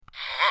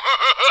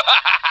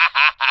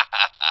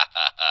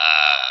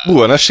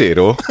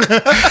Buonasera.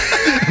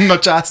 Na,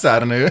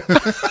 császárnő.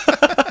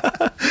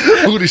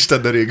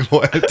 Úristen, de rég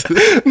volt.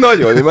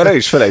 Nagyon, én már el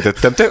is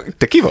felejtettem.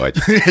 Te ki vagy?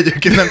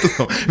 Egyébként nem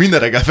tudom. Minden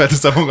reggel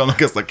felteszem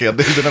magamnak ezt a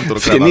kérdést, de nem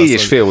tudok rá válaszolni.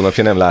 4,5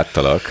 hónapja nem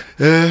láttalak.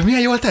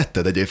 Milyen jól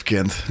tetted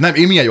egyébként? Nem,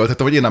 én milyen jól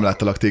tettem, hogy én nem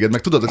láttalak téged.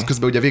 Meg tudod, hogy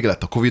közben ugye vége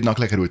lett a Covid-nak,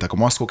 lekerültek a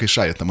maszkok, és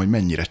rájöttem, hogy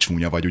mennyire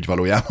csúnya vagy úgy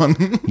valójában.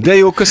 De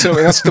jó, köszönöm.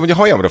 Én azt hittem, hogy a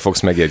hajamra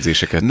fogsz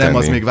megjegyzéseket tenni. Nem,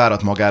 az még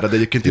várat magára, de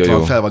egyébként itt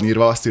van, fel van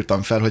írva, azt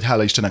írtam fel, hogy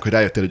hála Istennek, hogy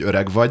rájöttél, hogy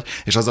öreg vagy,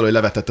 és azzal, hogy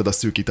levetetted a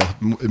szűkített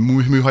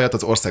műhajat,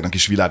 az országnak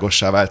is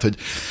világossá vált, hogy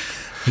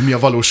mi a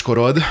valós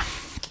korod.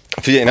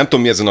 Figyelj, nem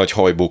tudom, mi ez a nagy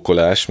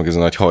hajbókolás, meg ez a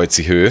nagy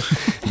hajcihő,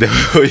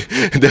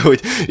 de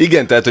hogy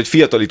igen, tehát, hogy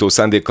fiatalító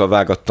szándékkal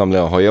vágattam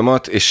le a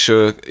hajamat,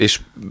 és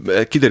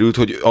kiderült,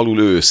 hogy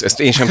alul ősz. Ezt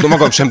én sem tudom,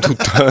 magam sem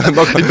tudtam.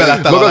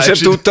 Magam sem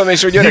tudtam,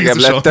 és hogy öregebb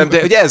lettem, de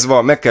hogy ez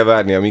van, meg kell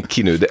várni, amíg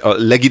kinő. De a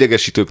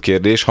legidegesítőbb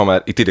kérdés, ha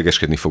már itt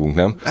idegeskedni fogunk,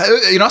 nem?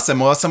 Én azt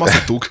hiszem, azt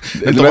tudtuk.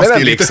 Nem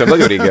emlékszem,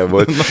 nagyon régen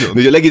volt.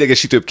 De a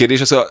legidegesítőbb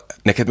kérdés az,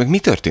 neked meg mi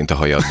történt a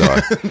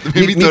hajaddal?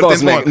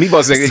 Mi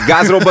bazd meg? Egy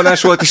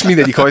gázrobbanás volt, és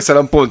mindegyik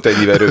hajszálam pont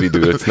ennyivel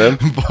rövidült, nem?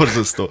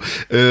 Borzasztó.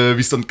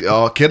 Viszont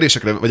a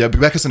kérdésekre, vagy a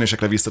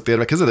megköszönésekre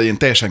visszatérve, kezdve, én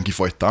teljesen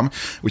kifogytam,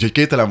 úgyhogy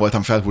képtelen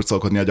voltam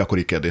felhurcolkodni a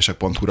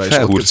gyakorikérdések.hu-ra.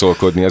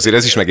 Felhurcolkodni, azért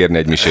ez is megérne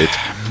egy misét.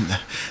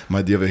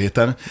 Majd jövő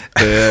héten.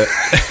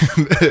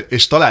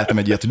 És találtam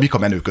egy ilyet, hogy mik a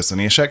menő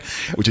köszönések,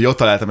 úgyhogy ott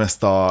találtam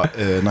ezt a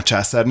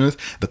császárnőt,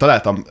 de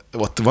találtam,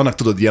 ott vannak,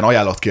 tudod, ilyen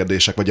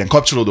ajánlatkérdések, vagy ilyen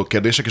kapcsolódó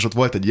kérdések, és ott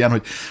volt egy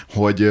ilyen,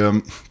 hogy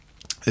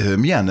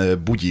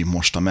milyen bugyi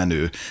most a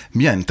menő,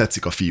 milyen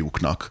tetszik a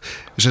fiúknak.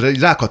 És erre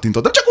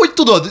rákattintottam, csak úgy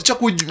tudod,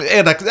 csak úgy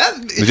érdekel.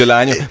 Ugye a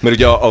lány, mert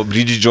ugye a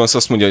Bridget Jones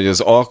azt mondja, hogy az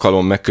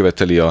alkalom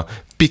megköveteli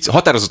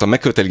határozottan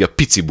megköveteli a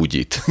pici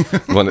bugyit.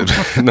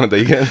 Na, de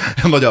igen.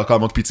 A nagy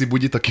alkalmat pici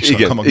bugyit, a kis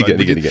alkalmat nagy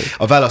bugyit. Igen.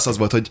 A válasz az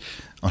volt, hogy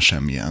a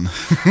semmilyen.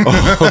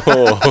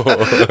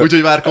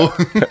 Úgyhogy Márkó.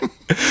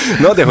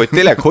 Na, de hogy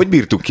tényleg, hogy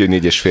bírtuk ki,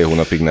 hogy 4,5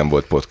 hónapig nem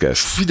volt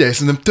podcast? Figyelj,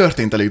 szerintem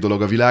történt elég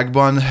dolog a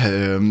világban.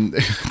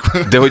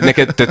 De hogy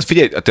neked, tehát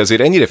figyelj, te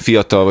azért ennyire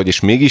fiatal vagy, és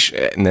mégis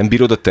nem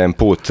bírod a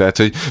tempót, tehát,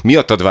 hogy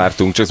miattad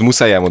vártunk, csak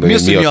muszáj elmondani,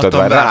 hogy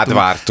miattad rád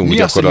vártunk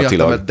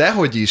gyakorlatilag.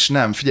 Dehogy is,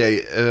 nem, figyelj,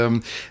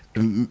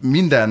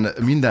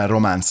 minden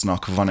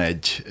románcnak van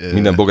egy...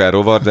 Minden bogár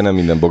rovar, de nem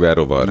minden bogár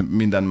rovar.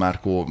 Minden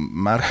Márkó,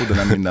 de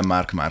nem minden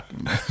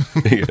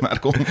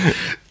Márkó.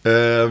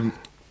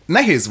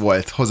 Nehéz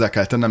volt, hozzá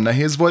kell tennem,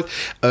 nehéz volt.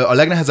 A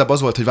legnehezebb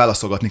az volt, hogy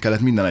válaszolgatni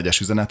kellett minden egyes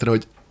üzenetre,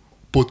 hogy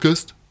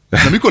podcast?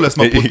 Na, mikor lesz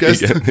ma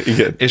podcast?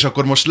 Igen. És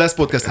akkor most lesz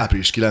podcast,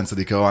 április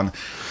 9-e van,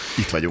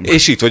 itt vagyunk.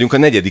 És itt vagyunk a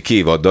 4.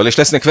 évaddal, és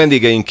lesznek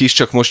vendégeink is,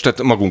 csak most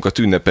tehát magunkat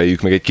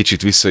ünnepeljük, meg egy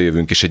kicsit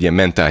visszajövünk, és egy ilyen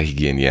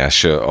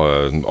mentálhigiéniás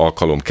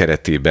alkalom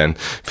keretében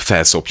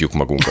felszopjuk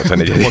magunkat a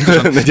 4.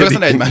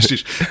 egymást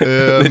is.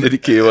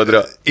 4.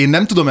 évadra. Én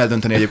nem tudom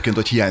eldönteni egyébként,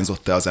 hogy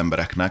hiányzott-e az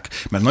embereknek,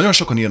 mert nagyon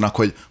sokan írnak,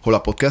 hogy hol a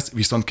podcast,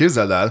 viszont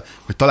képzeld el,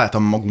 hogy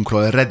találtam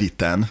magunkról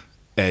Redditen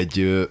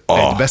egy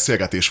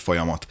beszélgetés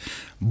folyamat.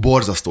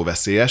 Borzasztó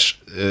veszélyes,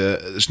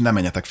 és nem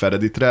menjetek fel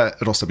Redditre,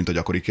 rosszabb, mint a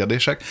gyakori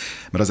kérdések,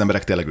 mert az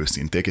emberek tényleg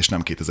őszinték, és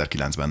nem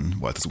 2009-ben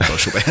volt az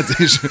utolsó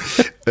bejegyzés.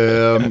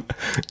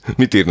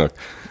 Mit írnak?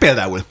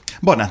 Például,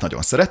 Barnát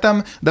nagyon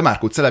szeretem, de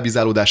Márkó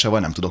celebizálódásával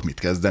nem tudok mit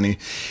kezdeni.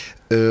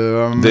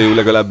 De jó,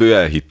 legalább ő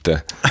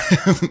elhitte.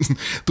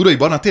 Tudod, hogy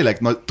Barna tényleg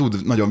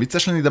tud nagyon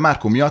vicces lenni, de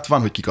Márkó miatt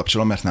van, hogy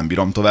kikapcsolom, mert nem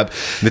bírom tovább.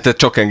 De te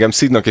csak engem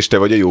szidnak, és te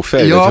vagy a jó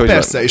fej? Ja, vagy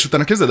persze, van? És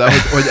utána képzeld el,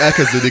 hogy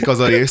elkezdődik az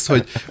a rész,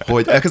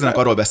 hogy elkezdenek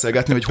arról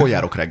beszélgetni, hogy hol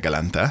járok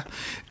reggelente,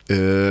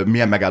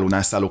 milyen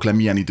megállónál szállok le,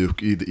 milyen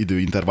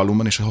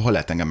időintervallumban, és hol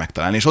lehet engem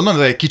megtalálni. És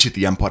onnan egy kicsit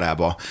ilyen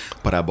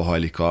parába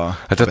hajlik a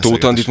Hát a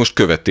Tóth Andit most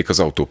követték az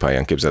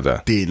autópályán, képzeld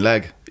el.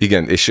 Tényleg?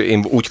 Igen, és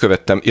én úgy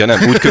követtem,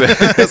 úgy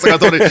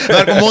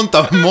követtem.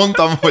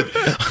 mondtam, hogy...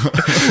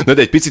 Na,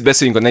 de egy picit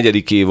beszéljünk a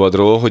 4.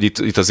 évadról, hogy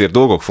itt azért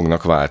dolgok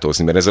fognak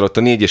változni, mert ezzel ott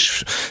a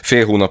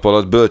 4,5 hónap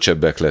alatt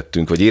bölcsebbek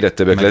lettünk, vagy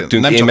érettebbek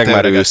lettünk, én meg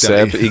már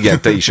őszebb.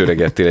 Igen, te is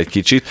öregedtél egy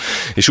kicsit,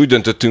 és úgy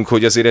döntöttünk,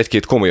 hogy azért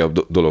egy-két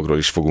komolyabb dologról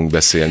is fogunk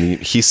beszélni,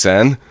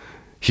 hiszen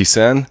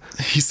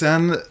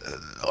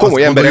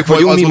komoly emberek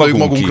vagyunk mi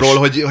magunkról,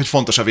 hogy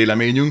fontos a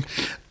véleményünk.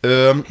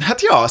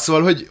 Hát ja,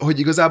 szóval, hogy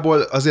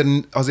igazából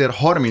azért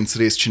 30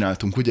 részt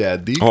csináltunk, ugye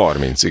eddig?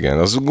 30, igen,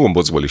 az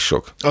gombocból is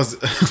sok.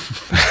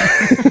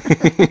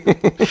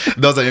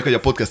 De az anyag, hogy a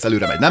podcast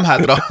előre megy, nem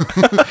hátra.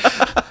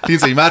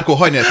 Tinzei Márkó,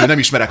 haj nélkül nem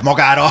ismerek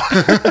magára.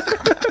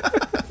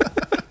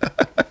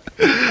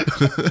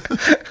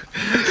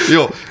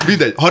 Jó,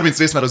 mindegy, 30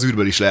 rész már az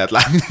űrből is lehet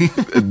látni.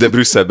 De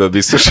Brüsszelből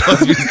biztos.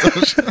 Az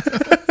biztos.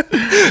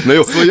 Na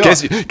jó, szóval,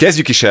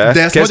 kezdjük is el.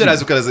 De ezt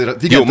magyarázzuk el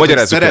ezért. Igen, jó,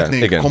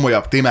 szeretnénk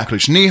komolyabb témákról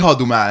is néha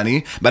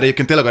dumálni, bár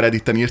egyébként tényleg a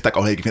Redditen írták,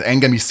 ahol egyébként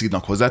engem is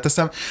szídnak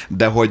hozzáteszem,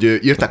 de hogy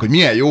írták, hogy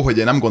milyen jó, hogy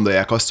nem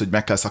gondolják azt, hogy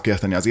meg kell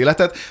szakérteni az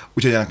életet,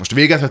 úgyhogy ennek most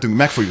véget vetünk,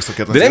 meg fogjuk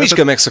szakérteni. De nem is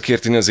kell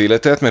megszakérteni az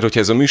életet, mert hogyha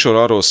ez a műsor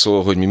arról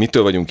szól, hogy mi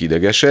mitől vagyunk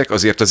idegesek,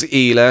 azért az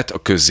élet, a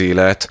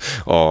közélet,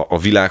 a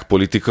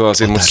világpolitika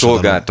azért most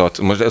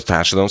a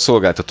társadalom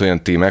szolgáltat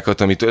olyan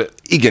témákat, amit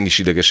igenis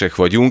idegesek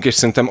vagyunk, és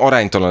szerintem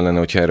aránytalan lenne,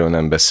 hogyha erről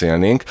nem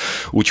beszélnénk.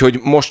 Úgyhogy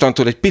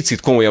mostantól egy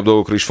picit komolyabb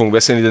dolgokról is fogunk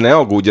beszélni, de ne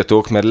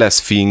aggódjatok, mert lesz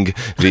fing,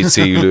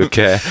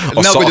 WC-ülőke,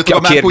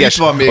 a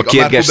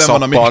kérges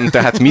szappan,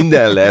 tehát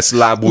minden lesz,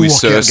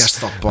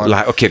 lábújszösz.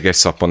 A kérges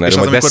szappan, erről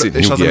majd beszélünk.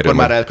 És az, amikor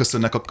már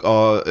elköszönnek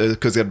a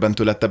közértben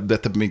tőle, de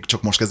te még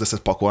csak most kezdesz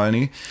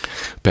pakolni.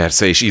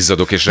 Persze, és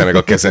izzadok, és remeg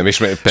a kezem.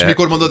 És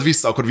mikor mondod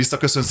vissza, akkor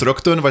visszaköszönsz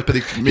rögtön, vagy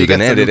pedig még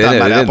ne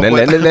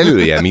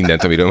lőjel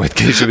mindent, amiről majd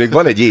később. Még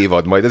van egy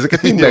évad, majd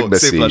ezeket mind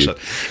megbeszéljük.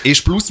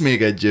 És plusz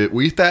még egy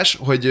újítás,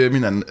 hogy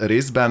minden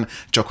részben,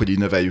 csak hogy így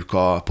növeljük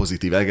a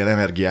pozitív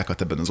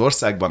energiákat ebben az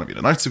országban, amire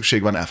nagy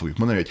szükség van, el fogjuk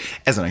mondani, hogy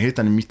ezen a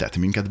héten mi tett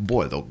minket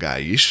boldoggá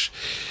is.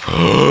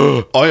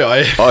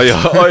 Ajaj,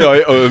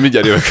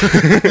 mindjárt jövök.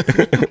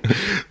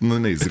 Na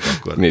nézzük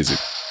akkor. Nézzük.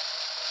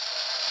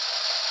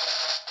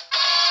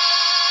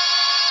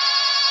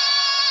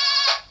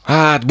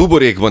 Hát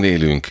buborékban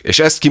élünk, és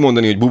ezt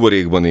kimondani, hogy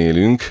buborékban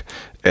élünk,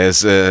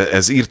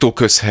 ez írtó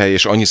közhely,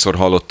 és annyiszor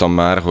hallottam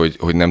már,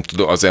 hogy nem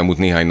tudom, az elmúlt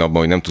néhány napban,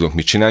 hogy nem tudok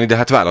mit csinálni, de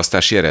hát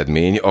választási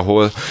eredmény,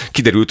 ahol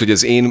kiderült, hogy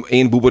az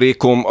én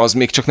buborékom az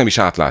még csak nem is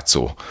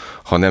átlátszó,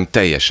 hanem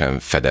teljesen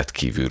fedett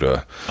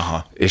kívülről.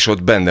 Aha. És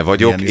ott benne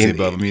vagyok.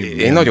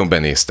 Én nagyon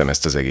benéztem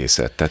ezt az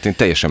egészet, tehát én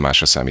teljesen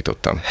másra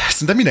számítottam.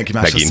 Szerintem mindenki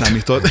másra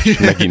számított.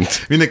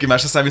 Megint. Mindenki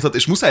másra számított,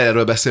 és muszáj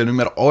erről beszélnünk,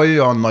 mert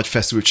olyan nagy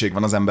feszültség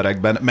van az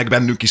emberekben, meg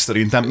bennünk is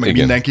szerintem, meg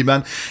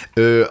mindenkiben.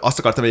 Azt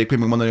akartam egyébként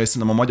megmondani, hogy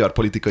szerintem a magyar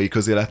politikai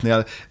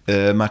közéletnél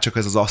már csak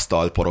ez az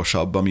asztal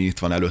porosabb, ami itt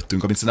van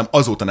előttünk, amit szerintem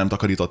azóta nem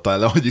takarította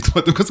el, hogy itt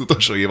voltunk az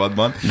utolsó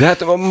évadban. De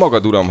hát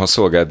magad uram, ha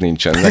szolgád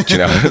nincsen,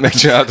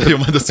 megcsinálod. Jó,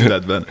 majd a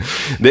születben.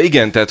 De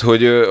igen, tehát,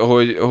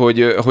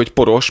 hogy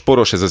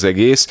poros ez az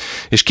egész,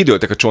 és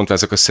kidőltek a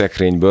csontvázak a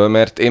szekrényből,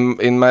 mert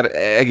én már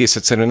egész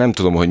egyszerűen nem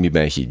tudom, hogy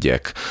miben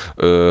higgyek.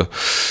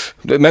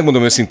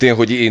 Megmondom őszintén,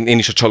 hogy én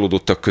is a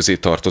csalódottak közé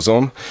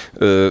tartozom,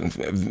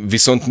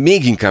 viszont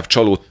még inkább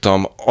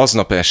csalódtam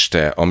aznap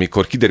este,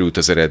 amikor kiderült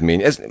az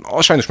eredmény.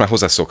 Sajnos már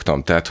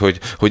hozzászoktam, tehát,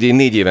 hogy én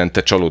 4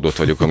 évente csalódott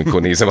vagyok,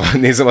 amikor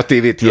nézem a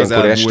tévét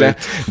ilyenkor este,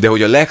 de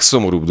hogy a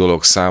legszomorúbb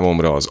dolog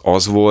számomra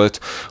az volt,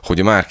 hogy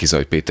a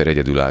Márki-Zay Péter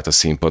egyedül állt a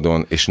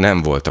színpadon, és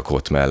nem voltak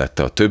ott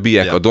mellette a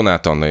többiek, ja. A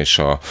Donát Anna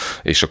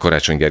és a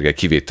Karácsony Gergely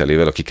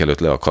kivételével, akik előtt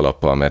le a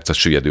kalappal, mert a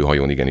süllyedő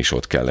hajón igenis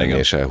ott kell lenni, igen.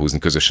 És elhúzni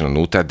közösen a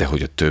nótát, de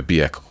hogy a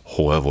többiek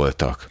hol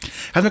voltak?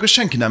 Hát meg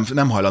senki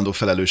nem hajlandó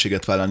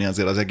felelősséget vállalni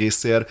azért az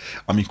egészért,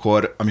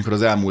 amikor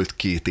az elmúlt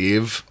 2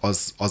 év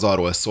az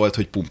arról szólt,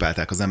 hogy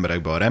pumpálták az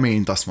emberekbe a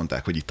reményt, azt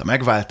mondták, hogy itt a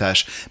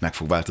megváltás, meg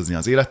fog változni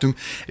az életünk,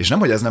 és nem,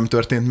 hogy ez nem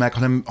történt meg,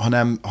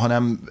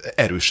 hanem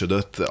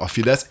erősödött a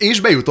Fidesz, és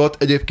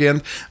bejutott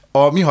egyébként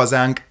a Mi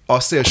Hazánk, a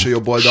szélső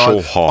jobb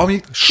oldal.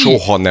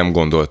 Soha nem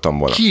gondoltam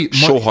volna.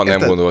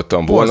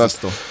 Gondoltam volna.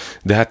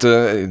 De hát,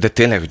 de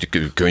tényleg, hogy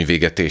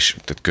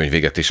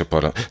könyvégetés a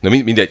parlament. Na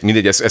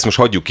mindegy, ezt most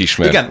hagyjuk is,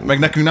 mert... Igen, meg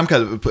nekünk nem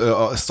kell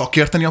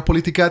szakérteni a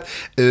politikát,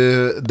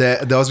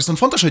 de az viszont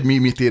fontos, hogy mi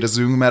mit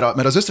érzünk,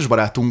 mert az összes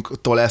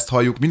barátunktól ezt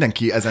halljuk,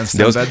 mindenki ezen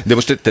szenved. De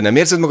most te nem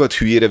érzed magad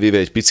hülyére véve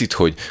egy picit,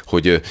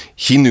 hogy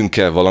hinnünk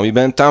kell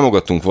valamiben,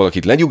 támogatunk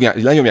valakit,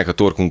 lenyomják a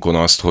torkunkon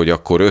azt, hogy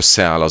akkor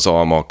összeáll az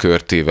alma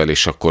körtével,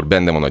 és akkor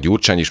benne van a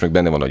Gyurcsány is, meg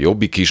benne van a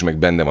Jobbik is, meg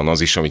benne van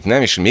az is, amit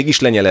nem, és mégis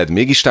lenyeled,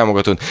 mégis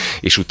támogatod,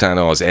 és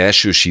utána az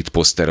első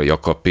shitposter a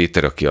Jakab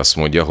Péter, aki azt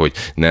mondja, hogy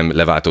nem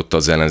leváltotta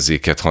az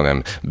ellenzéket,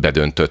 hanem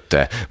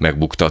bedöntötte,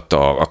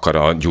 megbuktatta, akar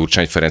a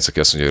Gyurcsány Ferenc, aki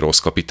azt mondja, hogy rossz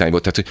kapitány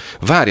volt. Tehát,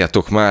 hogy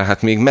várjátok már,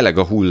 hát még meleg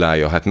a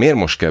hullája, hát miért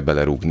most kell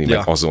belerúgni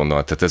meg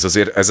azonnal? Tehát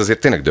ez azért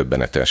tényleg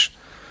döbbenetes.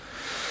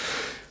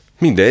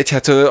 Mindegy,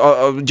 hát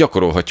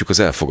gyakorolhatjuk az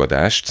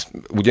elfogadást,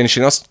 ugyanis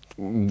én azt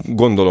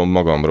gondolom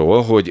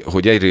magamról,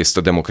 hogy egyrészt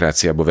a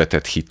demokráciába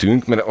vetett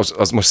hitünk, mert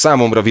az most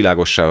számomra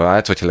világossá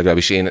vált, vagy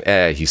legalábbis én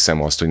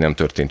elhiszem azt, hogy nem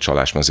történt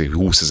csalás, mert azért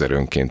 20 000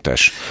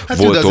 önkéntes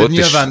volt ott.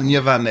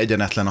 Nyilván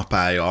egyenetlen a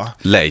pálya.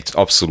 Lejt,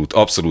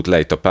 abszolút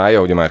lejt a pálya,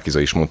 hogy a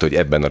Márki-Zay is mondta, hogy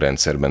ebben a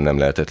rendszerben nem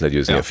lehetett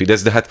legyőzni a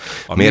Fidesz, de hát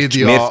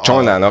miért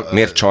csalnának?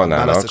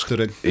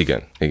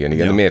 Igen.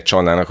 Ja. Miért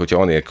csalnának,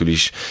 hogyha anélkül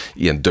is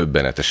ilyen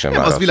döbbenetesen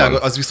váratlan.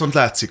 Az viszont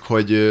látszik,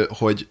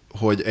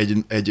 hogy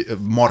egy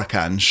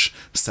markáns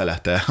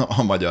szelete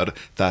a magyar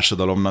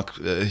társadalomnak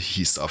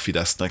hisz a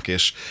Fidesznek,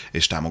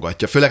 és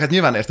támogatja. Főleg, hát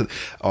nyilván érted,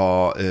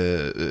 a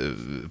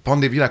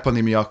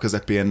világpandémia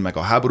közepén, meg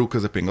a háború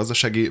közepén,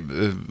 gazdasági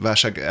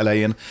válság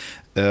elején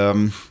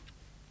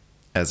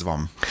ez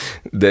van.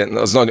 De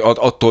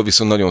attól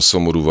viszont nagyon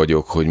szomorú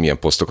vagyok, hogy milyen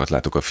posztokat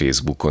látok a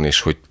Facebookon,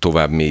 és hogy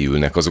tovább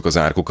mélyülnek azok az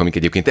árkok, amik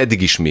egyébként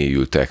eddig is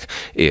mélyültek.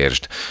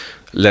 Értsd.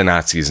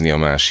 lenácizni a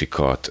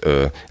másikat,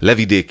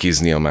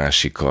 levidékizni a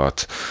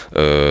másikat,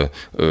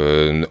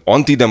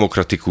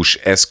 antidemokratikus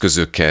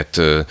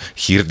eszközöket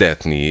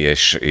hirdetni,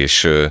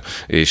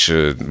 és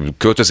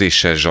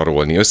költözéssel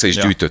zsarolni. Össze is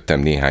gyűjtöttem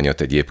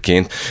néhányat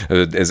egyébként,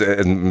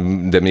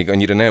 de még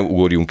annyira ne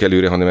ugorjunk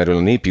előre, hanem erről a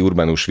népi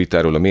urbánus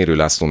vitáról a Mérő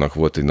Lászlónak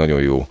volt egy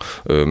nagyon jó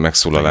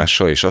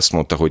megszólalása, és azt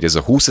mondta, hogy ez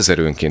a 20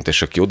 000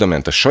 önkéntes, aki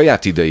odament a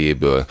saját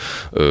idejéből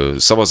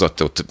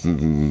szavazatot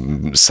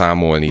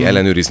számolni,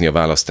 ellenőrizni a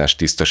választás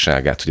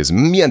tisztaságát, hogy ez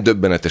milyen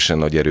döbbenetesen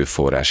nagy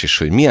erőforrás, és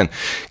hogy milyen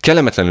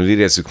kellemetlenül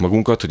érezzük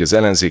magunkat, hogy az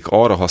ellenzék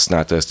arra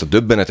használta ezt a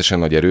döbbenetesen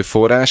nagy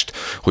erőforrást,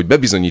 hogy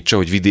bebizonyítsa,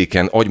 hogy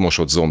vidéken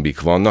agymosott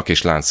zombik vannak,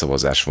 és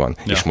láncszavazás van.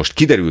 Ja. És most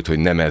kiderült, hogy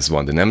nem ez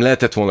van, de nem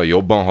lehetett volna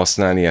jobban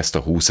használni ezt a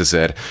 20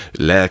 000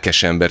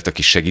 lelkes embert,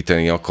 aki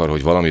segíteni akar,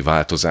 hogy valami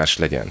változás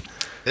legyen.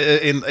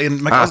 Én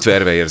meg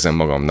átverve érzem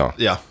magam, na.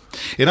 Ja.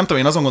 Én nem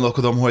tudom, én azon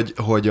gondolkodom,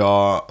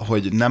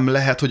 hogy nem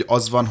lehet, hogy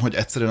az van, hogy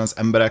egyszerűen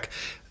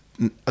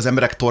az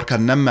emberek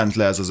torkán nem ment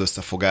le ez az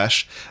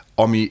összefogás,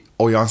 ami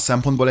olyan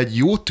szempontból egy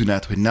jó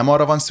tünet, hogy nem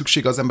arra van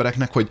szükség az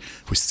embereknek, hogy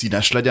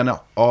színes legyen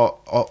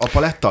a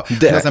paletta.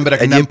 De az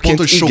emberek nem pont,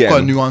 hogy sokkal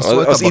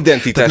nüanszoltabbak. Az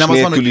identitás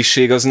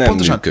nélküliség az nem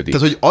pontosan, működik.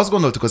 Tehát, hogy azt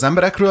gondoltuk az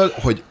emberekről,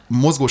 hogy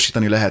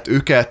mozgósítani lehet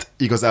őket,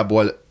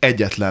 igazából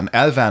egyetlen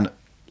elven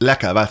le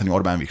kell váltani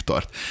Orbán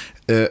Viktort.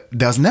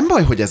 De az nem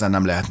baj, hogy ezen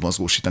nem lehet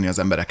mozgósítani az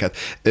embereket.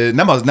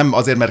 Nem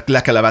azért, mert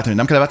le kell leváltani,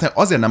 nem kell leváltani,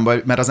 azért nem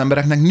baj, mert az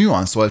embereknek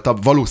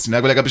nüanszoltabb,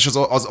 valószínűleg, legalábbis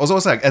az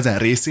ország ezen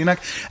részének,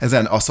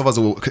 ezen a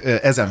szavazók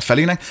ezen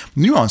felének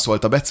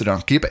nüanszoltabb egyszerűen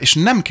a képe, és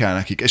nem kell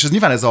nekik. És ez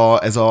nyilván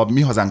ez a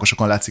mi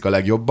hazánkosokon látszik a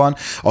legjobban,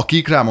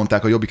 akik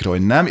rámondták a Jobbikra,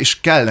 hogy nem,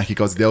 és kell nekik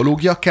az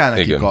ideológia, kell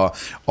nekik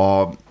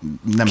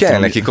nem kell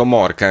tudom, nekik a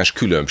markáns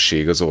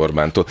különbség az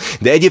Orbántól.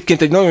 De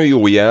egyébként egy nagyon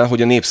jó jel,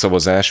 hogy a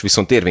népszavazás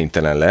viszont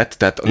érvénytelen lett,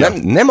 tehát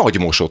nem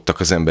agymosodtak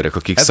az emberek,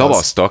 akik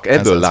szavaztak,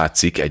 ebből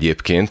látszik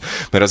egyébként,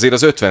 mert azért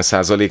az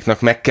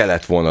 50%-nak meg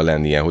kellett volna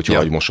lennie, hogyha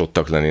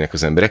agymosodtak lennének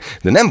az emberek,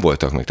 de nem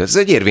voltak meg. Tehát ez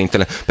egy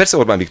érvénytelen. Persze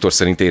Orbán Viktor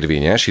szerint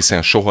érvényes,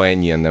 hiszen soha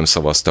ennyien nem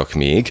szavaztak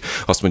még.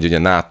 Azt mondja, hogy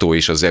a NATO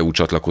és az EU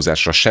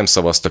csatlakozásra sem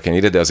szavaztak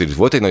ennyire, de azért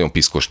volt egy nagyon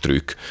piszkos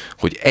trükk,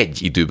 hogy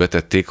egy időbe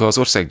tették az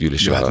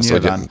országgyűlési választ.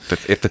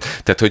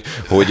 Tehát,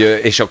 hogy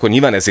és akkor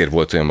nyilván ezért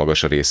volt olyan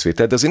magas a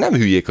részvétel, de azért nem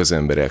hülyék az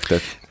emberek.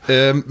 Tehát...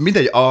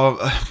 Mindegy,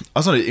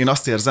 azon, hogy én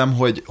azt érzem,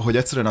 hogy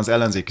egyszerűen az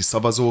ellenzéki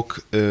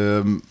szavazók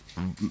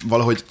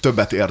valahogy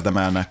többet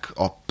érdemelnek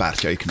a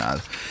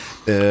pártjaiknál.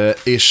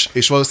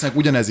 És valószínűleg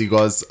ugyanez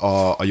igaz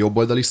a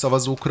jobboldali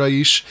szavazókra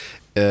is,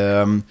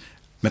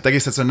 mert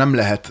egész egyszerűen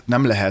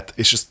nem lehet,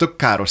 és ez tök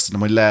káros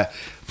szerintem, hogy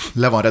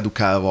le van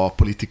redukálva a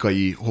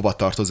politikai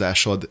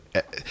hovatartozásod.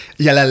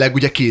 Jelenleg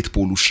ugye két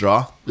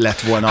pólusra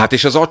lett volna. Hát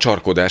és az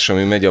acsarkodás,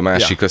 ami megy a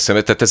másik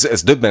szembe, tehát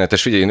ez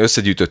döbbenetes. Figyelj, én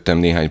összegyűjtöttem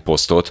néhány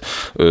posztot,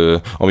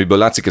 amiből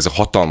látszik ez a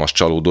hatalmas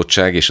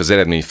csalódottság, és az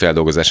eredmény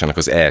feldolgozásának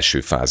az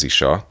első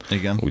fázisa.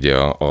 Igen. Ugye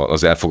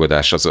az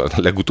elfogadás az a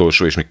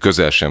legutolsó, és még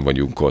közel sem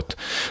vagyunk ott.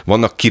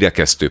 Vannak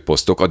kirekesztő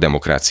posztok a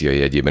demokrácia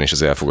jegyében és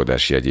az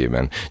elfogadás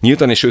jegyében.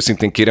 Nyíltan és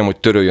őszintén kérem, hogy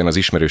töröljön az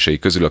ismerősei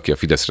közül, aki a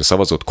Fideszre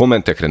szavazott.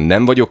 Kommentekre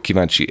nem vagyok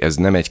kíváncsi,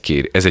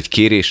 ez egy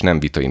kérés, nem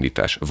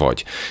vitaindítás.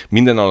 Vagy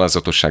minden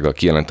alázatossággal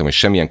kijelentem, hogy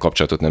semmilyen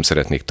kapcsolatot nem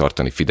szeretnék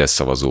tartani Fidesz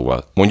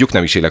szavazóval. Mondjuk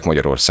nem is élek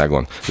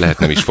Magyarországon, lehet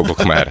nem is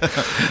fogok már.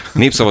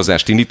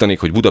 Népszavazást indítanék,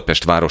 hogy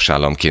Budapest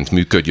városállamként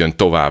működjön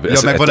tovább. Ja,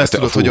 meg van ezt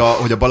tudod,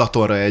 hogy a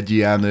Balatonra egy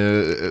ilyen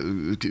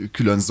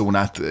külön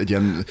zónát egy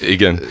ilyen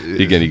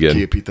igen.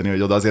 kiépíteni,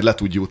 hogy oda azért le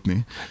tud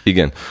jutni.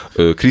 Igen.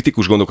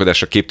 Kritikus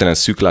gondolkodásra képtelen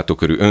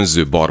szűklátókörű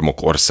önző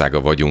barmok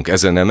országa vagyunk.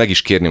 Ezzel meg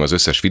is kérném az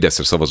összes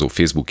Fideszre szavazó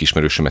Facebook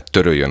ismerősömet,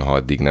 töröljön, ha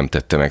addig nem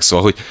tette meg.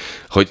 Szóval,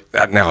 hogy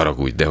hát ne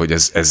haragudj, de hogy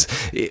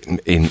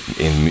én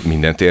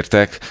mindent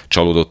értek,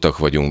 csalódottak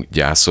vagyunk,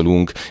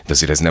 gyászolunk, de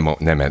azért ez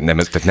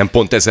tehát nem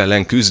pont ez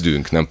ellen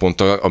küzdünk, nem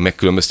pont a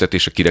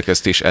megkülönböztetés, a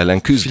kirekesztés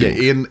ellen küzdünk.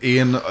 Figyelj,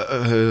 én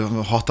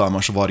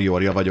hatalmas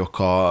warriorja vagyok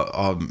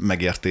a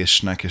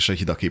megértésnek és a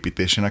hidak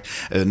építésének.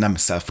 Nem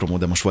self-promo,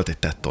 de most volt egy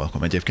TED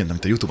Talkom egyébként,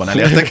 amit a YouTube-on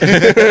elértek,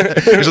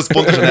 és az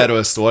pontosan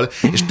erről szól.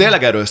 És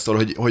tényleg erről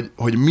szól,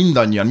 hogy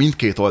mindannyian,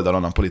 mindkét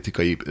oldalon a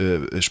politikai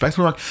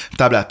spektrumnak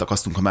táblát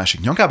akasztunk a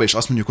másik nyakába, és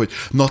azt mondjuk, hogy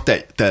na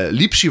te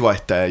lipsi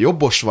vagy, te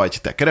jobbos vagy,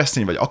 te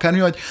keresztény vagy, akármi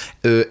vagy,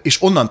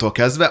 és onnantól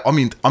kezdve,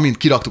 amint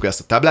kiraktuk ezt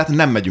a táblát,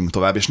 nem megyünk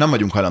tovább, és nem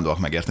vagyunk hajlandóak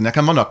megérteni.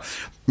 Nekem vannak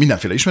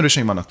mindenféle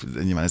ismerőseim, vannak,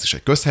 nyilván ez is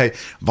egy közhely,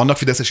 vannak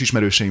fideszes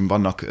ismerőseim,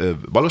 vannak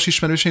balos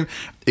ismerőseim,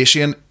 és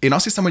én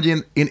azt hiszem, hogy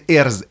én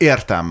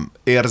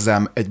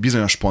érzem egy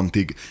bizonyos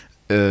pontig,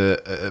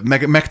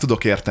 meg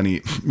tudok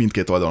érteni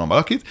mindkét oldalon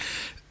valakit,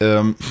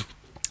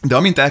 de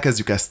amint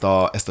elkezdjük ezt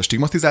a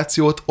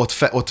stigmatizációt,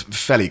 ott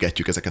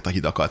felégetjük ezeket a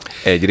hidakat.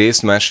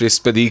 Egyrészt,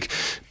 másrészt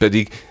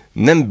pedig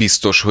nem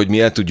biztos, hogy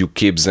mi el tudjuk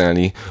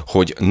képzelni,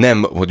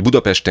 hogy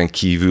Budapesten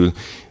kívül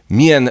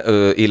milyen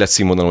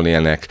életszínvonalon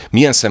élnek,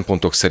 milyen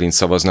szempontok szerint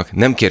szavaznak,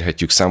 nem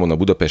kérhetjük számon a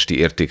budapesti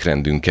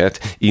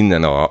értékrendünket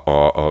innen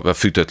a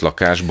fűtött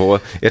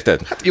lakásból.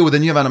 Érted? Hát jó, de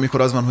nyilván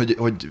amikor az van,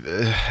 hogy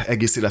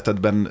egész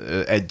életedben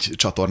egy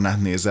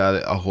csatornát nézel,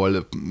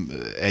 ahol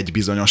egy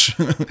bizonyos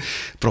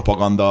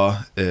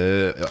propaganda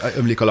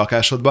ömlik a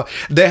lakásodba,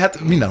 de hát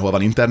mindenhol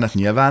van internet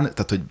nyilván,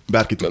 tehát hogy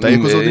bárki tud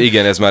tájékozódni.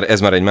 Igen, ez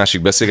már egy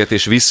másik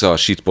beszélgetés, vissza a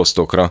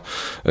shitpostokra,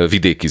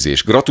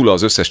 vidékizés. Gratulál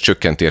az összes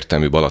csökkent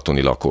értelmű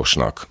balatoni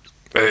lakosnak.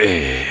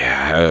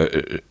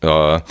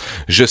 A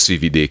Zsöszvi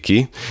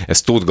vidéki,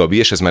 ez Tóth Gabi,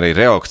 és ez már egy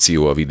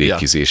reakció a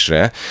vidékizésre,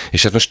 ja.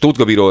 És hát most Tóth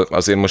Gabiról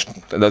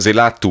azért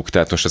láttuk,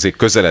 tehát most azért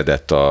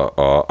közeledett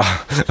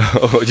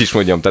hogy is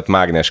mondjam, tehát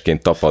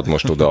mágnesként tapad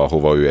most oda,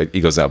 ahova ő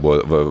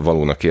igazából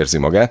valónak érzi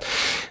magát,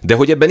 de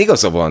hogy ebben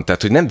igaza van,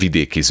 tehát hogy nem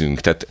vidékizünk,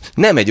 tehát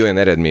nem egy olyan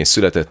eredmény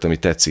született, ami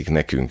tetszik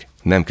nekünk.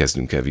 Nem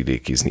kezdünk el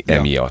vidékizni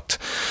emiatt.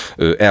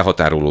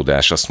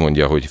 Elhatárolódás azt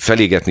mondja, hogy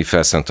felégetni,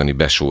 felszántani,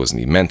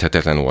 besózni,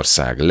 menthetetlen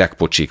ország,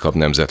 legpocsékabb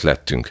nemzet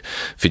lettünk.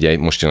 Figyelj,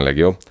 most jön a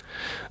legjobb.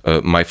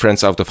 My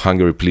friends out of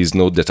Hungary, please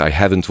note that I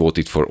haven't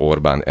voted for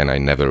Orbán and I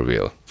never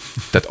will.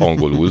 Tehát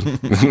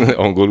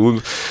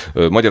angolul.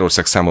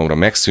 Magyarország számomra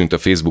megszűnt, a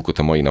Facebookot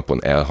a mai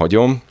napon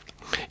elhagyom.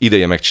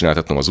 Ideje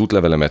megcsináltatnom az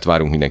útlevelemet,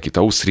 várunk mindenkit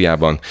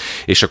Ausztriában,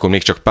 és akkor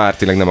még csak pár,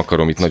 tényleg nem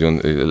akarom itt nagyon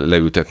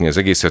leültetni az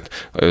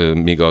egészet,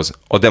 még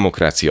a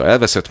demokrácia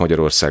elveszett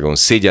Magyarországon,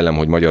 szégyellem,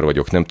 hogy magyar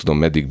vagyok, nem tudom,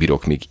 meddig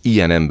bírok még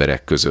ilyen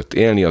emberek között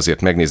élni,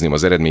 azért megnézném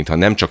az eredményt, ha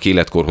nem csak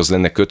életkorhoz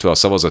lenne kötve a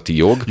szavazati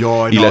jog,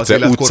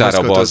 illetve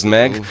utcára bazd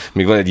meg,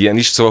 még van egy ilyen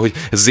is, szóval, hogy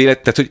ez az élet,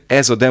 tehát, hogy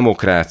ez a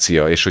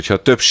demokrácia, és hogyha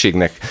a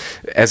többségnek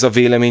ez a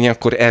véleménye,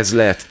 akkor ez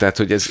lett, tehát,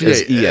 hogy ez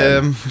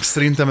ilyen.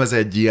 Szerintem ez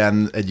egy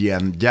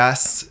ilyen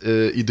gyász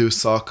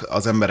időszak,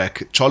 az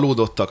emberek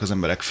csalódottak, az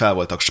emberek fel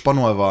voltak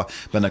spanolva,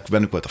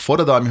 bennük volt a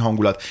forradalmi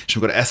hangulat, és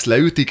amikor ezt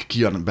leütik,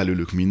 kijön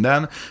belőlük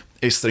minden,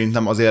 és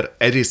szerintem azért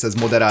egyrészt ez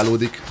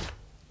moderálódik.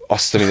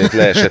 Azt, mindent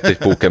leesett egy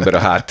pókember a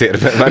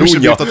háttérben. Már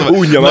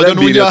unja, már nem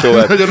bírja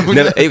tovább.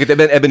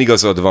 Ebben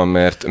igazad van,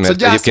 mert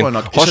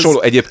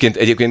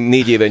egyébként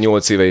 4 éve,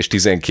 8 éve és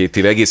 12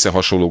 éve egészen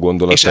hasonló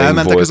gondolataim voltak. És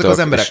elmentek ezek az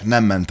emberek?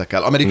 Nem mentek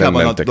el.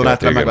 Amerikában a Donald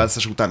Trump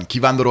megválasztás után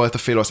kivándorolt a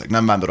félország,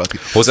 nem vándorolt ki.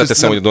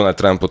 Hozzáteszem, hogy a Donald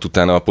Trumpot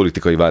utána a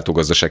politikai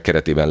váltógazdaság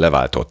keretében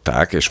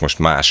leváltották, és most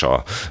más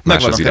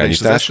az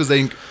irányítás.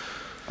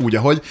 Úgy,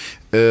 ahogy.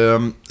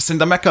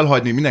 Szerintem meg kell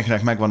hagyni,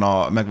 mindenkinek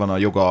megvan a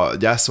joga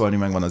gyászolni,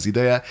 megvan az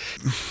ideje.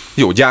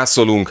 Jó,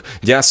 gyászolunk.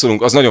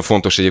 Az nagyon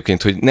fontos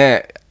egyébként, hogy ne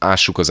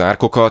ássuk az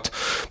árkokat,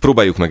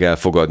 próbáljuk meg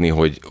elfogadni,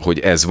 hogy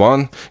ez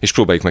van, és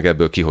próbáljuk meg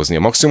ebből kihozni a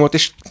maximumot,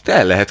 és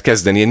el lehet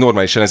kezdeni egy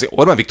normális ellenzék.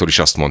 Orbán Viktor is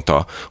azt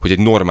mondta, hogy egy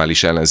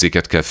normális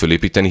ellenzéket kell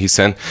fölépíteni,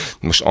 hiszen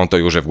most Antal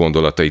József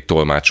gondolatait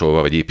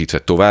tolmácsolva, vagy építve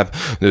tovább,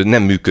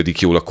 nem működik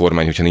jól a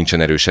kormány, hogyha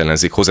nincsen erős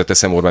ellenzék.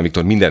 Hozzáteszem, Orbán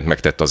Viktor mindent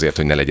megtett azért,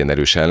 hogy ne legyen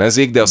erős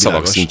ellenzék, de a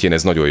szavak szintjén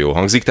ez nagyon jól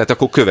hangzik, tehát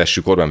akkor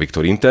kövessük Orbán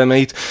Viktor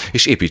intelmeit,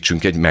 és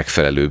építsünk egy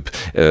megfelelőbb,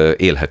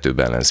 élhetőbb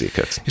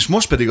ellenzéket. És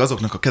most pedig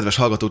azoknak a kedves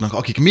hallgatóknak,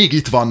 akik még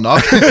itt vannak,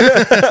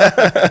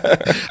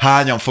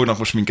 hányan fognak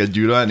most minket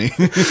gyűlölni?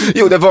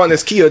 Jó, de van,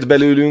 ez kijött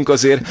belőlünk,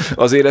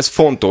 azért ez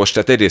fontos,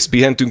 tehát egyrészt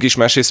pihentünk is,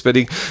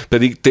 másrészt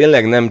pedig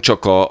tényleg nem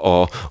csak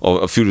a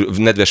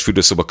nedves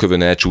fürdőszoba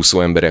kövön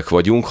elcsúszó emberek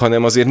vagyunk,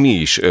 hanem azért mi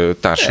is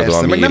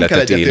társadalmi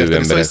életet élő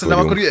emberek vagyunk.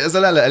 Akkor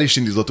ezzel el is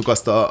indítottuk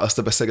azt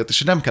a beszélgetést,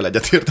 hogy nem kell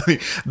egyetérteni,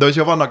 de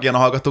hogyha vannak ilyen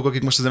hallgatók,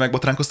 akik most ezzel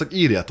megbotránkoztak,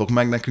 írjátok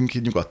meg nekünk,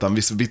 így nyugodtan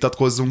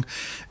vitatkozzunk.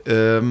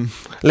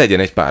 Legyen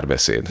egy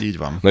párbeszéd. Így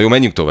van. Na jó,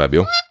 menjünk tovább,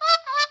 jó?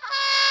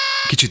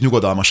 Kicsit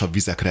nyugodalmasabb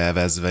vizekre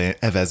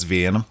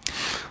evezvén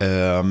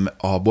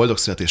a boldog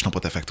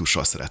születésnapot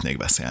effektusról szeretnék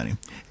beszélni.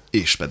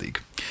 És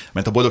pedig.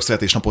 Mert a boldog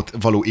születésnapot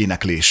való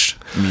éneklés,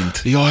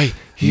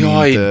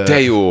 de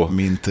jó.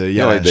 Mint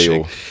jelenség. De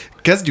jó.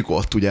 Kezdjük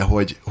ott, ugye,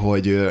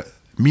 hogy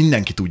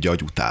mindenki tudja,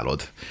 hogy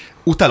utálod.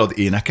 Utálod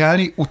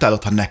énekelni,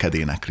 utálod, ha neked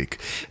éneklik.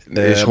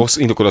 És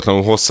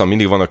indokolatlanul hosszan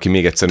mindig van, aki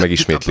még egyszer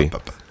megismétli.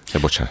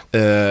 Bocsánat.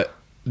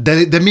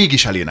 De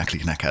mégis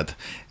eléneklik neked.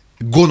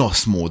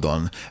 Gonosz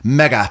módon,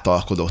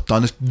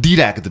 megáltalkodottan,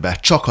 direktbe,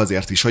 csak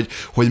azért is,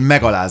 hogy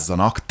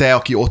megalázzanak. Te,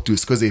 aki ott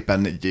ülsz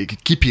középen, egy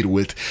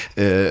kipirult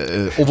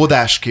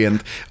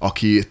óvodásként,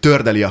 aki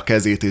tördeli a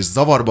kezét, és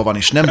zavarba van,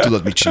 és nem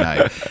tudod, mit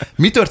csinálja.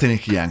 Mi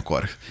történik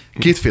ilyenkor?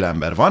 Kétféle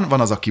ember van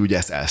az, aki ugye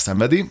ezt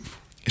elszenvedi,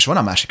 és van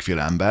a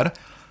másikféle ember,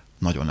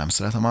 nagyon nem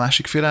szeretem a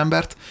másikféle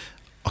embert,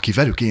 aki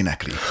velük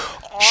énekli.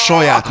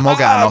 Saját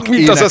magának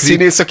mint énekli. Az a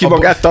színész, aki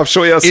magát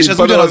tapsolja a színpadon. És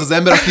ez ugyanaz az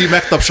ember, aki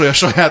megtapsolja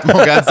saját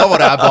magát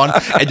zavarában,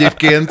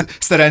 egyébként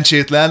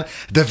szerencsétlen,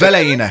 de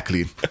vele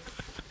énekli.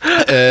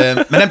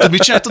 Mert nem tud,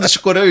 mit csináltad, és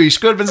akkor ő is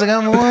körben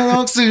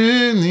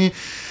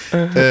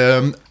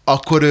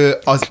akkor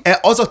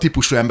az a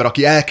típusú ember,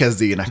 aki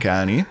elkezd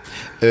énekelni,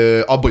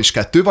 abból is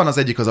 2 van, az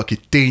egyik az, aki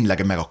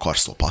tényleg meg akar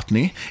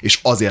szopatni, és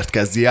azért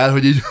kezdi el,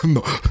 hogy így... No,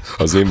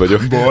 az én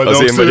vagyok.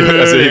 Boldog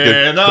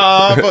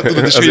szülinapot!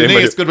 Tudod, és hogy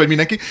néz körbe, hogy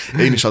mindenki.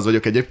 Én is az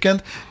vagyok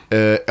egyébként.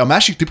 A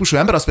másik típusú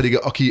ember az pedig,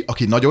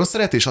 aki nagyon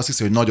szeret, és azt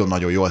hiszi, hogy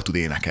nagyon-nagyon jól tud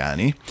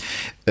énekelni.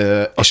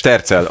 És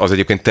tercel, az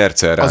egyébként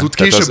tercel rá. Az úgy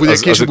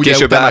később ugye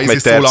utána ízé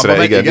szólamba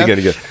meg,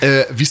 igen.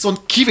 Viszont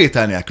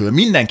kivétel nélkül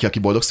mindenki, aki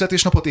boldog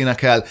születésnapot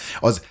énekel,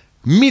 az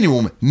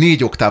minimum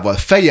 4 oktával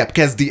feljebb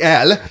kezdi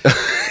el,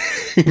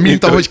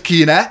 mint ahogy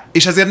kéne,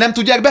 és ezért nem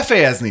tudják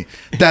befejezni.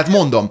 Tehát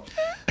mondom,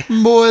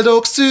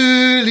 boldog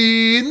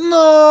szülinapot.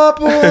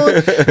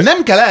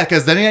 Nem kell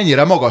elkezdeni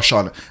ennyire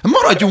magasan.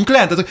 Maradjunk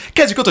lent. Tehát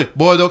kezdjük ott, hogy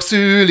boldog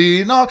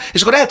szülinap,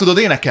 és akkor el tudod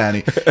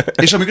énekelni.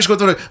 És amikor is ott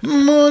van, hogy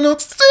boldog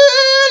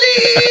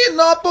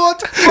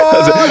szülinapot,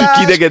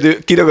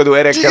 kidagadó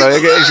erekkel,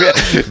 és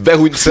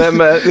behúgy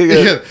szemmel,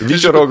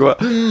 vicsorogva.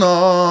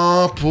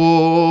 Napot.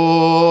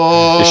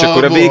 És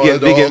akkor a végén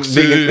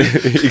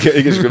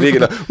és akkor a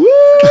végén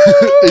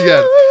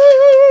igen.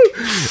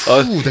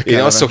 Én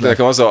azt szoktam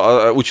nekem,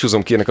 úgy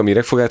húzom ki ennek a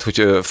méregfogát,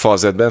 hogy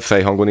falzettben,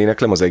 fejhangon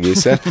éneklem az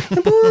egészet.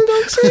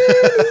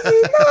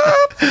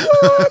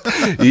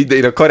 Így, de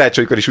én a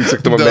karácsonykor is úgy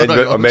szoktam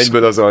a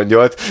mennyből az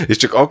angyalt, és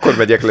csak akkor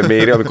megyek le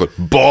mélyre, amikor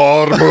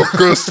barmok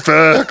közt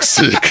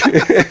fekszik.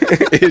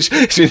 és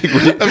mindig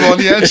úgy... Van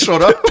ilyen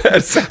sora?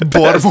 Persze.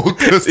 Barmok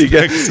közt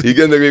fekszik.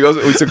 Igen, de még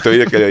úgy szoktam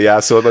énekelni a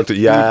jászolban,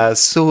 hogy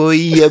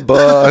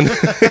jászoljeban.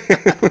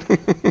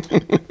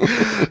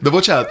 De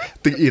bocsánat,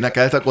 ti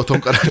énekeltek otthon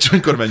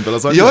karácsonykor mennyből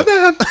az angyal? Ja,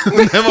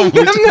 nem.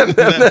 Amúgy,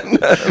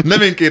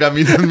 nem én kérem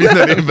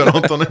minden évben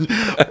otthon, hogy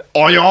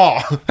anya!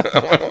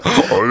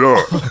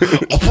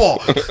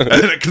 Apa!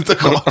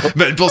 Énekeltek a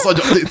mennyből az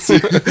angyal,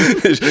 légy.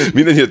 És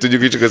mindannyian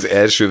tudjuk, hogy csak az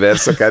első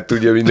verszakát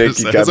tudja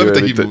mindenki. Ez amit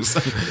te himnusz.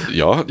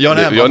 Ja,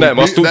 nem,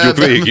 azt tudjuk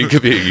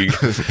végig.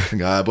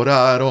 Gábor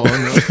Áron.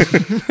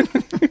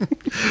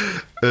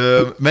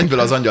 Mennyből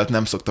az angyalt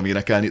nem szoktam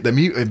énekelni, de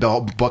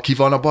ki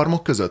van a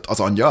barmok között? Az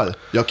angyal?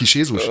 Ja, a kis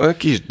Jézus? A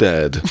kis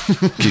dad.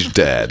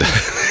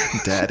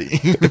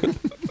 Daddy.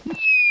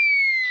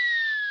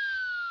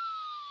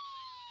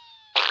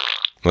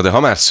 Na de ha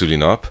már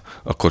szülinap,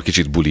 akkor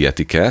kicsit buli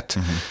etikett,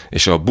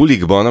 és a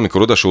bulikban,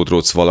 amikor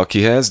odasódródsz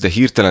valakihez, de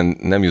hirtelen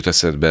nem jut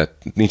eszedbe,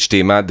 nincs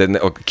témád, de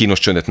a kínos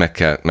csöndet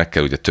meg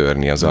kell ugye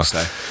törni. Az a...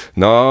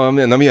 Na,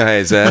 mi a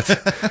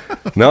helyzet?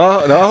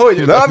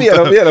 Hogy?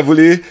 Milyen a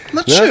buli?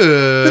 Na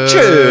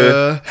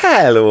cső!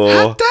 Hello!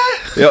 Hát te?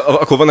 Ja,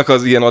 akkor vannak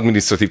az ilyen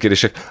adminisztratív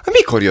kérdések.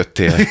 Mikor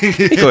jöttél?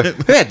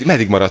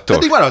 Meddig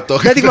maradtok?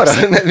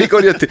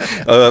 Mikor jöttél?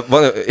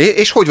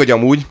 És hogy vagy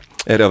amúgy?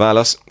 Erre a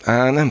válasz,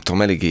 nem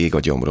tudom, elég ég a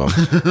gyomrom.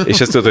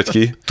 És ezt tudod, hogy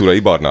ki? Turai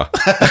Barna.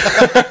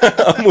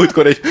 A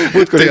múltkor egy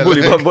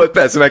buliban volt,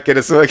 persze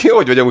megkérdeztem, hogy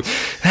hogy vagy amúgy.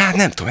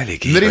 Nem tudom,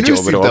 elég ég a gyomrom. Mert én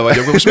őszinte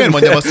vagyok, most miért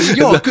mondjam azt, hogy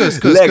jó, kösz.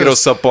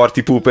 Legrosszabb party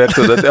pooper,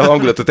 tudod, a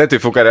hangulat a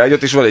tetőfokára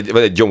elgyott, és van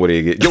egy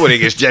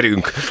gyomorégés,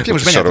 gyerünk.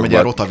 Most benyertem egy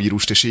ilyen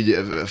rotavírust, és így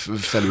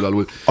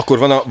felül-alul. Akkor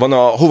van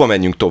a hova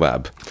menjünk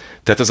tovább.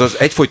 Tehát az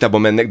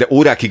egyfolytában mennek, de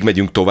órákig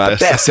megyünk tovább.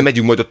 Persze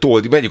megyünk majd a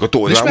told.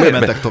 És merre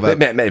mentek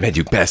tovább?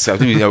 Megyünk, persze.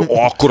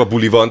 Akkora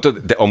buli van,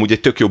 de amúgy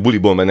egy tök jó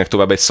buliból mennek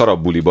tovább, egy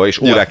szarabb buliba, és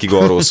órákig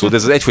arról szól, de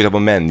ez az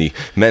egyfolytában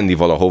menni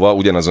valahova,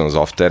 ugyanazon az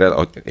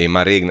afterrel. Én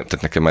már rég,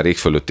 tehát nekem már rég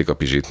fölötték a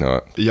pizsit, ne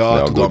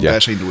tudom,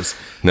 persze indulsz.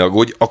 Ne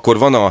aggódj. Akkor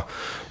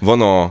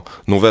van a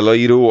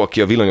novellaíró,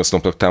 aki a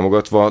Villanyoszlopnak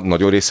támogatva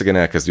nagyon részegen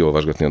elkezdi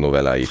olvasgatni a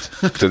novelláit.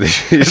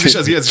 És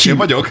ez is én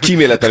vagyok?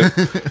 Kíméletlen.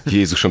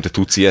 Jézusom, te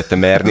tudsz ilyet? Te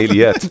mernél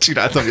ilyet?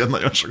 Csináltam ilyet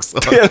nagyon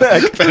sokszor.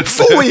 Tényleg?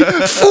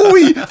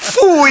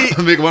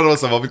 Fúj! Még van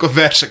rosszabb, amikor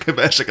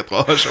verseket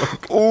olvasok.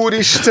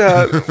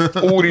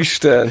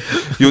 Úristen!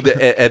 Jó, de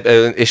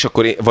és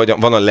akkor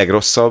van a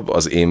legrosszabb,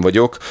 az én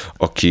vagyok,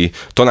 aki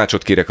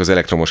tanácsot kérek az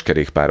elektromos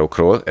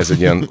kerékpárokról. Ez egy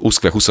ilyen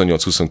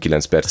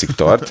 28-29 percig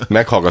tart.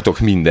 Meghallgatok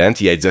mindent,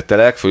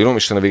 jegyzetelek, fölírom,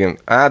 és a végén,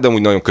 de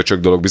amúgy nagyon köcsög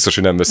dolog, biztos,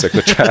 hogy nem veszek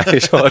a csá,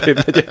 és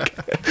arrébb megyek.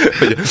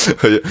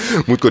 hogy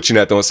múltkor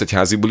csináltam azt egy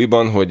házi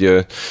buliban,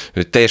 hogy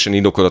teljesen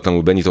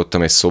indokolatlanul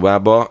benyitottam egy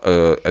szobába,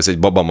 ez egy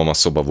babamama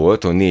szoba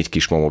volt, ahol 4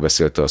 kismama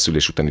beszélt a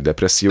szülés utáni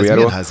depressziójáról.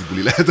 Ez milyen házi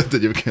buli lehetett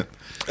egyébként?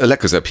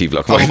 Legközebb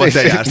hívlak. Ahova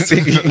te jársz,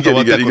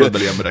 ahova te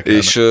korodbeli emberek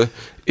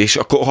és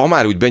akkor, ha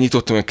már úgy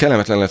benyitottam, hogy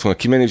kellemetlen lett volna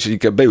kimenni, és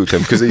inkább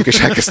beültem közéjük, és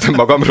elkezdtem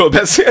magamról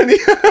beszélni.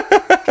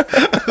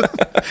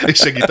 És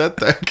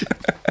segítettek?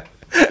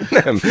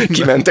 Nem,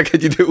 kimentek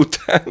egy idő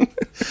után.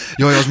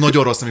 Jaj, az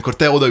nagyon rossz, amikor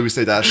te odaülsz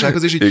egy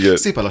társasághoz, és így igen.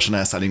 Szépen lassan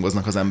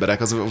elszállingoznak az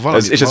emberek.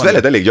 És ez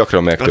veled elég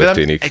gyakran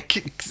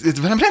megtörténik.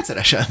 Velem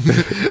rendszeresen.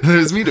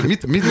 Ez minek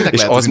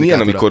és az milyen,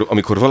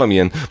 amikor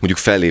valamilyen, mondjuk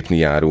fellépni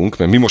járunk,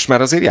 mert mi most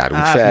már azért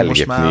járunk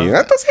fellépni.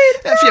 Hát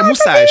azért... Figyelj,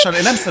 muszáj,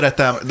 nem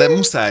szeretem, de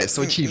muszáj,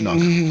 szóval hogy hívnak.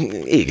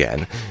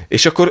 Igen.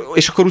 És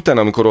akkor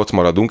utána, amikor ott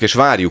maradunk, és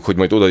várjuk, hogy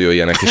majd oda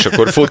jöjjenek, és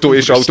akkor fotó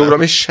és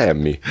autogram, és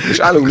semmi. És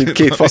állunk, mint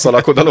 2 fasz a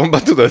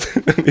lakodalomban, tudod?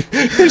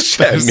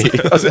 Semmi.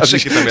 Az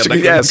is, csak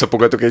így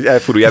elszapogatok,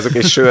 elfurujázok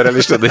egy sörrel,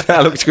 és tudod, hogy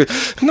állok, csak hogy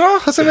na,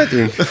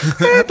 hazamegyünk?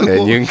 Hát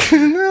menjünk.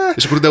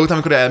 És akkor de utána,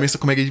 amikor elmész,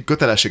 akkor meg egy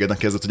kötelességednek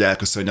kezdett, hogy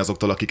elköszönj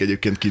azoktól, akik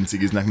egyébként kint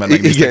cigiznek, mert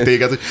megnéztek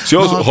téged, hogy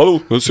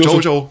halló,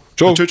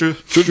 csó.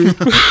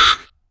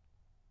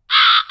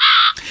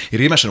 Én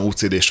rémesen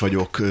OCD-s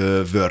vagyok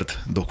Word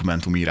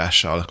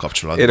dokumentumírással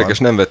kapcsolatban. Érdekes,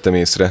 nem vettem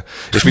észre.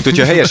 És mint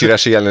hogyha a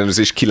helyesírási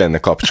ellenőrzés ki lenne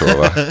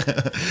kapcsolva.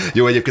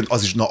 Jó, egyébként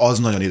az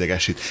nagyon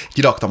idegesít.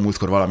 Kiraktam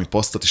múltkor valami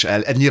posztot, és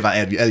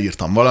nyilván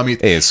elírtam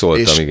valamit. Én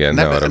szóltam, igen.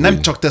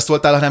 Nem csak te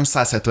szóltál, hanem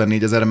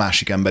 174 000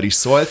 másik ember is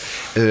szólt.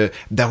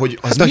 De hogy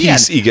az a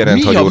hisz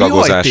igen hagyó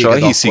ragozása.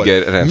 A hisz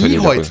igen mi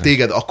hajt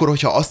téged akkor,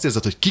 hogyha azt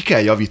érzed, hogy ki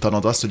kell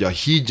javítanod azt, hogy a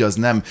hígy az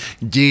nem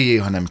GJ,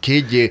 hanem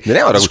 2G. De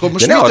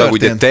ne arra,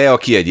 hogy te,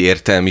 aki egy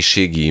értelmiségi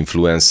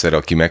influencer,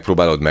 aki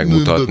megpróbálod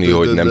megmutatni,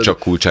 hogy nem csak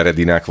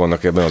kulcsáredinák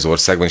vannak ebben az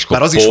országban, és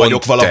már az is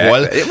vagyok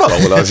valahol.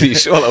 Valahol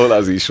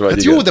az is vagy.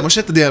 Hát jó, de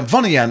most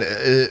van ilyen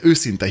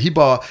őszinte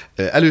hiba,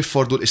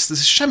 előfordul, és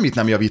semmit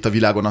nem javít a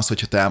világon az,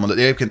 hogyha te elmondod.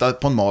 Egyébként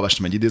pont ma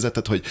olvastam egy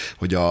idézetet,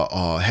 hogy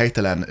a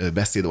helytelen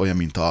beszéd olyan,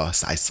 mint a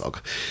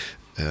szájszag.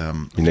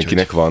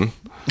 Mindenkinek van.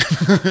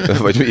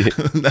 Vagy mi?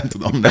 Nem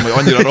tudom, nem, hogy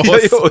annyira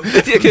rossz.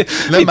 Ja,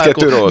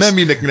 jó, nem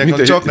mindenkinek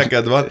van, csak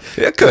neked van.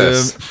 Ja,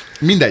 kösz.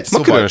 Mindegy.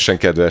 Ma különösen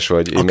kedves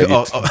vagy. Én meg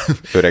itt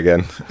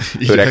öregen.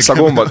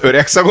 Öregszagom van?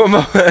 Öregszagom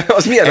van?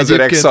 Az milyen az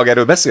öreg szag?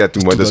 Erről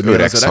beszéltünk majd az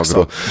öreg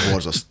szagról.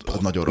 Borzasztó,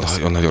 nagyon rossz.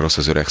 Nagyon rossz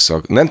az öreg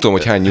szag. Nem tudom,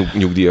 hogy hány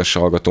nyugdíjas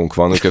hallgatónk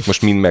van, őket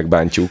most mind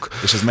megbántjuk.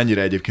 És ez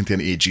mennyire egyébként ilyen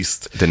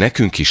ageist. De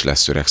nekünk is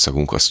lesz öreg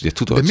szagunk, azt ugye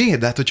tudod? De miért?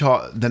 De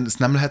hát, de ezt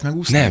nem lehet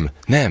megúszni?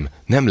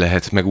 Nem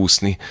lehet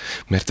megúszni,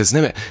 mert ez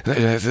nem...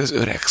 Ez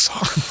öreg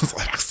szag.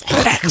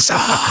 Öreg szag.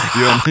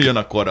 Jön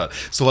a korral.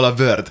 Szóval a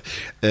Word.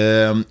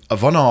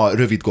 Van a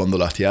rövid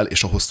gondolatjel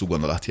és a hosszú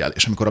gondolatjel.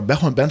 És amikor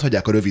bent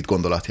hagyják a rövid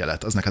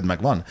gondolatjelet, az neked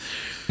megvan?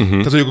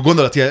 Tehát, hogy a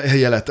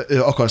gondolatjelet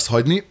akarsz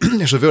hagyni,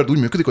 és a Word úgy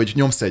működik, hogy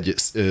nyomsz egy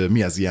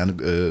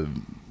ilyen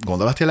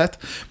gondolatjelet,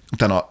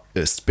 utána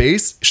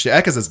space, és ha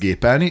elkezdesz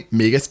gépelni,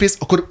 még egy space,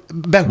 akkor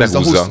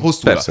behúzza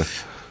hosszúra. Persze.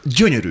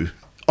 Gyönyörű.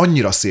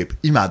 Annyira szép,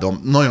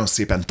 imádom, nagyon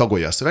szépen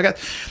tagolja a szöveget,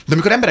 de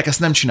amikor emberek ezt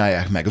nem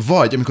csinálják meg,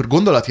 vagy amikor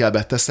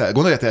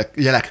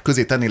gondolatjelek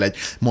közé tennél egy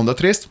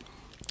mondatrészt,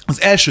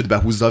 az elsőt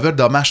behúzza a Word,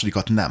 de a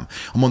másodikat nem.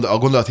 A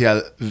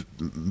gondolatjel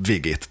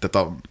végét,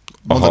 tehát a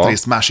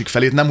mondatrész másik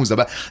felét nem húzza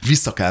be,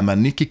 vissza kell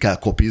menni, ki kell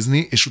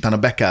kopizni, és utána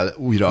be kell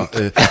újra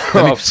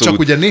csak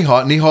ugye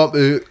néha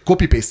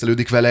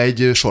copy-pastelődik vele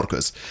egy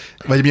sorköz.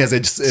 Vagy mi ez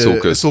egy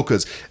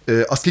szóköz.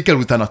 Azt ki kell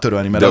utána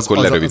törölni, mert az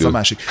a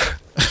másik.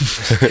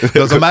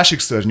 De az a másik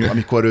szörnyű,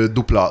 amikor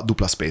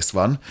dupla space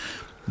van.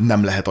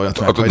 Nem lehet olyat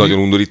meghagyni. Nagyon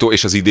undorító,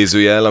 és az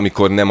idézőjel,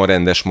 amikor nem a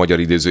rendes magyar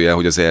idézőjel,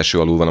 hogy az első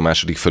alul van, a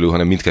második felül,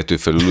 hanem mindkettő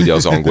felül ugye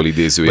az angol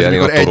idézőjel.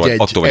 Én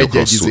attól vagyok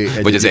rosszul.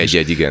 Vagy az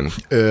egy-egy, igen.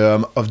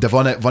 De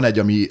van egy,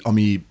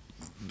 ami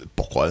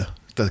pokol.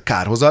 Tehát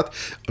kárhozat,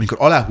 amikor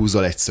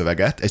aláhúzzal egy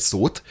szöveget, egy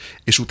szót,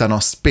 és utána a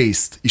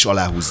space-t is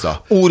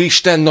aláhúzza.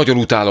 Úristen, nagyon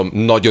utálom.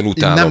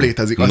 Nem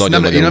létezik.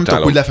 Én nem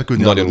tudok úgy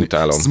lefeküdni. Nagyon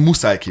utálom. Ezt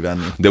muszáj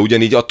kivenni. De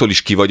ugyanígy attól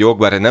is ki vagyok,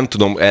 bár nem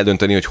tudom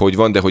eldönteni, hogy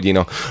van, de hogy én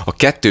a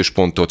kettős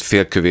pontot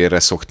félkövérre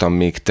szoktam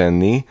még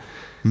tenni.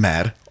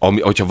 Mert?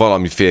 Hogyha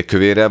valami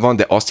félkövérrel van,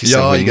 de azt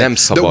hiszem, hogy nem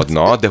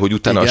szabadna, de hogy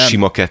utána igen. A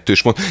sima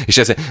kettős pont, és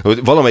ez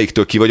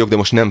valamelyiktől ki vagyok, de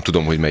most nem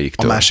tudom, hogy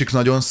melyiktől. A másik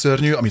nagyon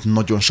szörnyű, amit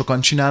nagyon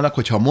sokan csinálnak,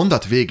 hogyha a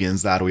mondat végén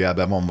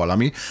zárójelben van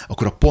valami,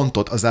 akkor a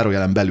pontot a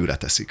zárójelen belülre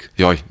teszik.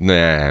 Jaj,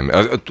 nem,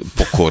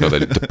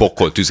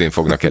 pokol tüzén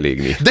fognak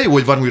elégni. De jó,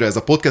 hogy van újra ez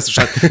a podcast, és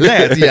hát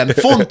lehet ilyen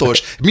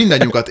fontos,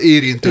 mindannyiunkat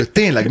érintő,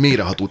 tényleg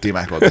mélyreható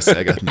témákról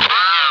beszélgetni.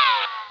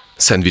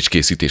 Szendvics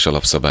készítés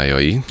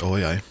alapszabályai.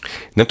 Ójaj.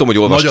 Nem tudom,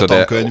 hogy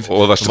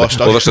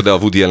olvastad-e a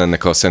Woody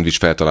Allennek a Szendvics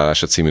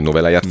feltalálása című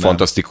novelláját. Nem.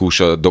 Fantasztikus,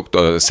 a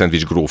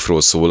Szendvics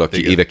grófról szól, aki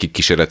igen. Évekig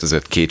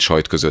kísérletezett 2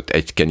 sajt között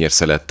egy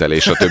kenyérszelettel,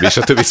 és a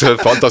többi. Szóval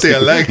fantasztikus.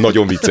 Tényleg?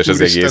 Nagyon vicces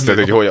az egész.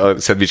 Tehát, hogy a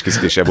szendvics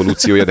készítés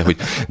evolúciója,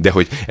 de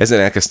hogy ezen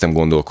elkezdtem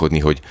gondolkodni,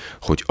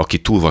 hogy aki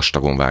túl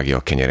vastagon vágja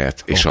a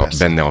kenyeret, és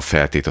benne a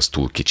feltét az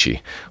túl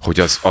kicsi,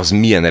 hogy az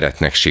milyen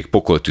eretnekség,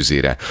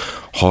 pokoltüzére.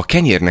 Ha a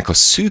kenyérnek a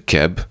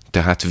szűkebb,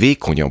 tehát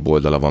vékonyabb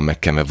oldala van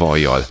megkenve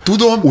vajjal.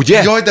 Tudom,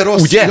 ugye? Jaj, de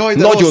rossz. Ugye? Jaj,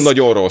 de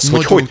nagyon rossz.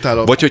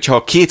 Vagy hogyha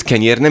a 2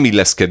 kenyér nem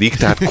illeszkedik,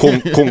 tehát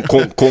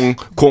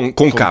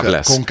konkáv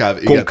lesz.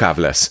 Konkáv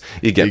lesz.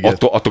 Igen.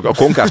 Attól a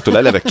konkávtól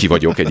eleve ki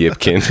vagyok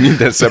egyébként.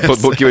 Minden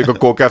szempontból ki vagyok a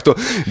konkávtól,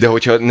 de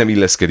hogyha nem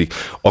illeszkedik,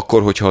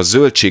 akkor, hogyha a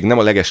zöldség nem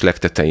a leges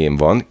legtetején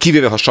van,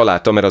 kivéve ha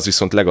saláta, mert az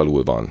viszont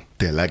legalul van.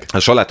 Tényleg. A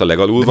saláta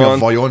legalul van. A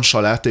vajon,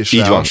 salát és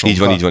így van.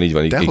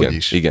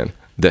 Igen.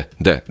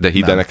 De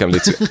hidd el nekem,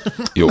 légy.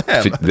 Jó,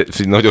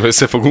 nagyon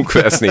össze fogunk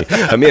veszni.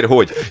 Hát miért,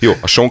 hogy? Jó,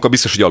 a sonka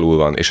biztos, hogy alul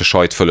van, és a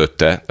sajt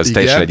fölötte, ez igen,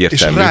 teljesen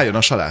egyértelmű. És rájön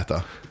a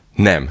saláta.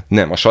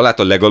 Nem. A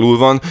saláta legalul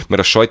van,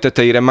 mert a sajt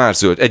tetejére már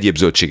egyéb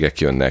zöldségek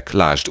jönnek.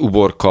 Lásd,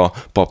 uborka,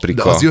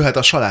 paprika. De az jöhet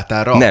a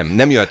salátára.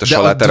 Nem jöhet a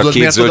salátára,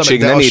 két zöldség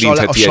nem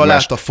érintheti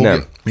egymást.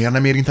 Miért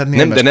nem érinthetné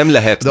egymást? De nem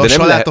lehet. De a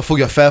saláta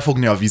fogja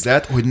felfogni a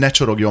vizet, hogy ne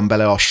csorogjon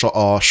bele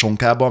a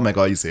sonkába, meg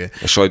a izé.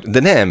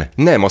 De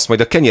nem, azt majd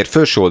a kenyér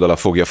felső oldala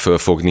fogja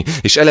fölfogni,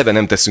 és eleve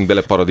nem teszünk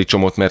bele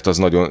paradicsomot, mert az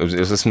nagyon,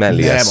 az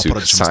mellé esszük. Nem, a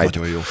paradicsom az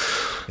nagyon jó.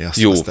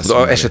 Jó,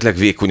 esetleg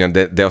vékonyan,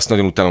 de azt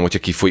nagyon utálom, hogyha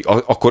kifoly.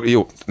 Akkor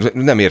jó,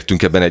 nem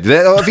értünk ebben egyet.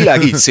 De a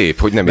világ így szép,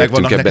 hogy nem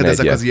értünk ebben egyet.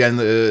 Ezek az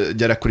ilyen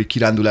gyerekkori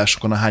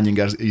kirándulásokon a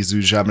hányinger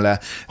ízű zsemle,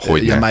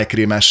 ilyen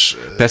májkrémes.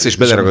 Persze, és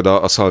beleragad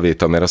a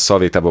szalvéta, mert a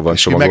szalvétában van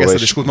csomagolva. És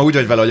megeszed, és már úgy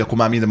vagy vele, hogy akkor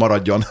már minden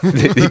maradjon.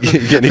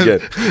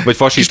 Igen. Vagy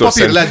fasítos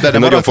szendvicset,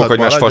 nagyon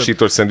fokhagymás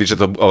fasítos szendvicset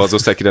az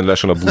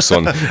osztálykiránduláson a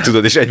buszon.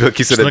 Tudod, és egyből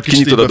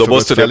kinyitod a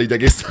dobozt.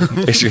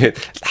 És igen.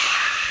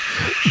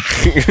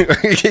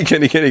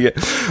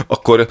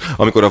 Akkor,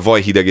 amikor a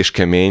vaj hideg és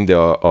kemény, de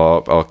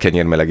a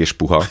kenyér meleg és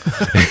puha,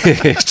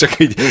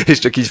 és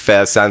csak így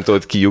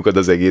felszántolt, kilyukad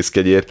az egész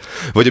kenyér.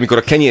 Vagy amikor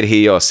a kenyér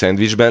héja a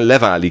szendvicsben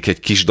leválik egy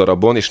kis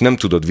darabon, és nem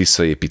tudod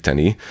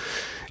visszaépíteni,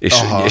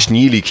 és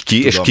nyílik ki,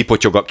 tudom. És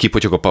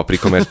kipotyog a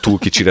paprika, mert túl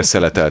kicsire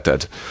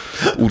szeletelted.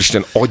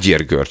 Úristen,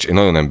 agyérgörcs. Én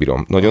nagyon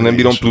nem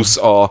bírom. Plusz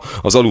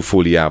az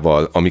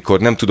alufóliával, amikor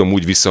nem tudom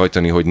úgy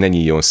visszahajtani, hogy ne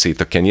nyíljon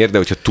szét a kenyér, de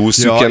hogyha túl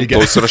szűken,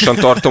 túl szorosan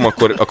tartom,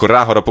 akkor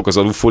ráharapok az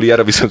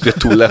alufóliára, viszont hogyha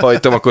túl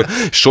lehajtom, akkor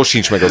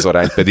sosincs meg az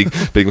arány,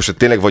 pedig most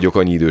tényleg vagyok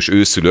annyi idős,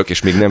 őszülök,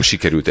 és még nem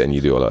sikerült ennyi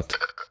idő alatt.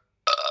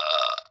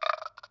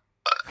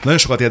 Nagyon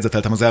sokat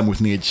jegyzeteltem az elmúlt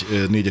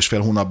 4,5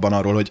 hónapban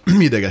arról, hogy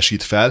mi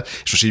idegesít fel,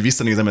 és most így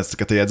visszanézem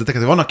ezeket a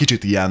jegyzeteket. Vannak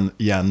kicsit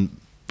ilyen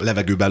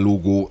levegőben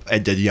lógó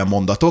egy-egy ilyen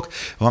mondatok.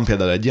 Van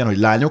például egy ilyen, hogy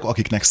lányok,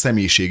 akiknek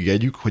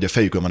személyiségjegyük, hogy a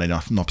fejükön van egy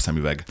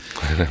napszemüveg.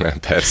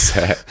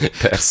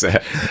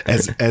 Persze.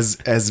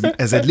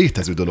 Ez egy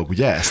létező dolog,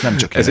 ugye? Ez nem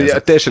csak ez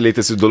egy teljesen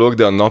létező dolog,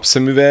 de a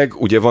napszemüveg,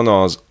 ugye van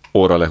az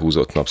orra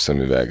lehúzott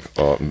napszemüveg,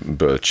 a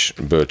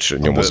bölcs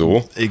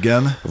nyomozó.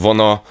 Igen.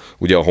 Van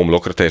ugye a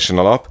homlokra teljesen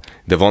alap,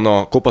 de van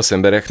a kopasz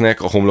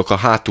embereknek a homlok a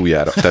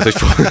hátuljára.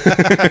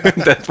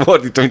 Tehát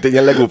fordítva, mint egy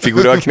ilyen Lego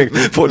figura, akinek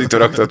fordítva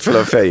raktad fel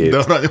a fejét. De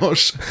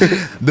aranyos.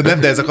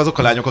 De ezek azok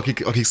a lányok,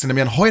 akik szerintem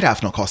ilyen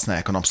hajráfnak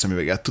használják a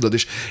napszemüveget, tudod,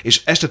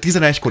 és este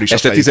 11-kor is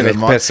este a fejükön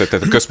van. Persze,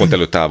 tehát a központ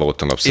előtt állva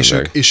ott a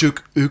napszemüveg. És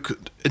ők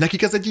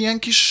nekik ez egy ilyen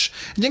kis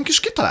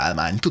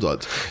kitalálmány,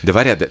 tudod? De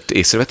várjál, de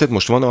észrevetted,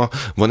 most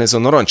van ez a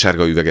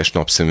narancsárga üveges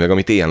napszemüveg,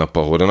 amit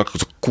éjjel-nappal hordanak,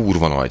 az a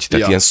kurva nagy.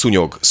 Tehát ilyen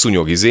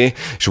szúnyog izé,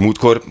 és a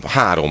múltkor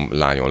 3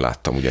 lányon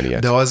láttam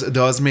ugyanilyet.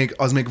 De az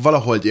még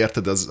valahol,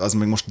 érted, az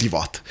még most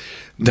divat.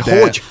 De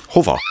hogy?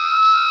 Hova?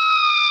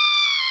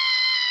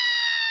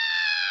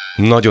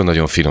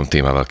 Nagyon-nagyon finom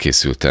témával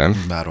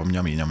készültem. Várom,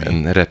 nyami.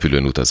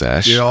 Repülőn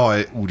utazás.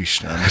 Jaj,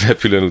 úristen.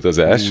 Repülőn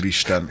utazás.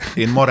 Úristen.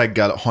 Én ma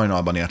reggel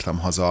hajnalban értem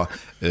haza.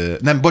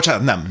 Nem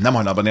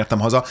hajnalban értem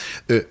haza.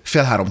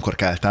 2:30-kor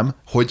keltem,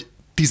 hogy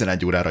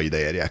 11 órára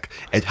ideérjek.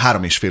 Egy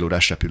 3,5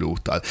 órás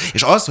repülőúttal.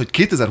 És az, hogy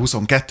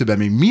 2022-ben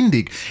még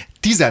mindig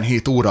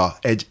 17 óra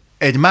egy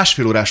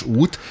 1,5 órás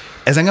út,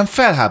 ez engem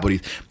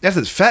felháborít.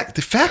 Érted?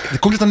 De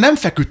konkrétan nem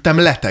feküdtem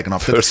le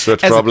tegnap.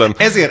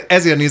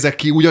 Ezért nézek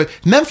ki úgy, hogy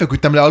nem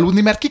feküdtem le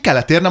aludni, mert ki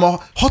kellett érnem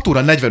a 6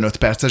 óra 45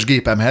 perces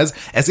gépemhez,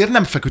 ezért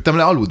nem feküdtem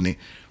le aludni.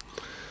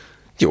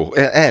 Jó,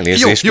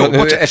 elnézést.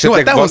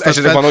 Esetleg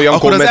van olyan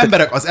akkor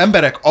az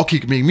emberek,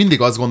 akik még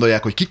mindig azt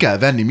gondolják, hogy ki kell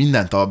venni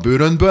mindent a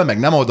bőröndből, meg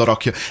nem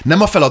odarakja,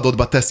 nem a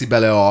feladatba teszi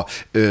bele a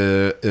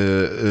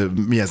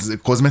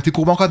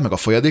kozmetikumokat, meg a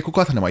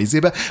folyadékokat, hanem a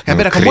izébe.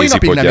 Emberek a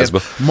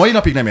mai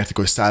napig nem értik,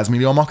 hogy 100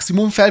 millió a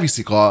maximum,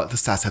 felviszik a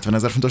 170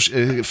 000 fontos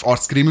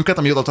arckrémüket,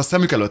 ami ott a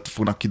szemük előtt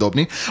fognak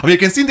kidobni. Ami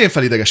egyébként szintén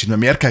felidegesít, mert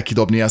miért kell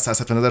kidobni a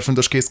 170 000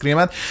 fontos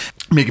kézkrémet.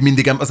 Még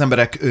mindig az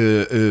emberek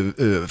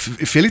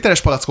fél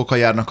literes palackokkal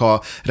járnak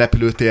a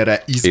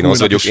repülőtérre, izgulnak.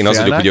 Én az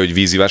vagyok, ugye, hogy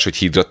vízivás, hogy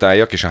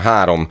hidratáljak, és a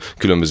 3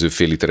 különböző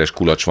fél literes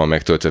kulacs van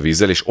megtöltve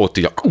vízzel, és ott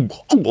így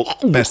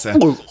persze.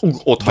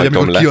 Ott vagy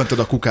amikor kijöntöd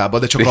a kukába,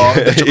 de csak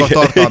a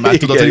tartalmát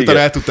tudod, hogy utána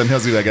el tud tenni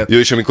az üveget. Jó,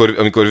 és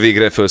amikor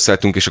végre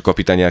felszálltunk, és a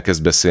kapitány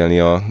elkezd beszélni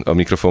a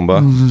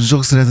mikrofonba.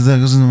 Sok szeretettel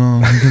köszönöm a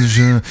kedves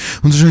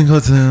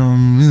utasainkat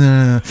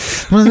minden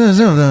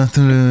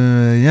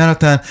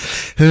járatán.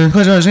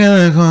 Kacsas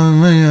jelenleg a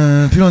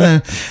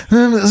pilóták.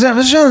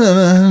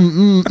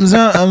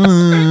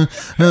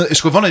 És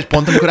akkor van egy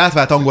pont, amikor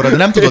átvált angolra, de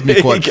nem tudod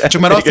mikor.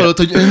 Csak már azt hallod,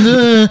 hogy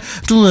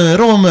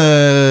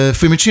Rome,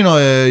 Fiumicino,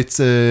 it's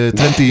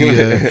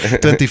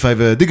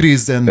 25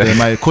 degrees, and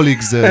my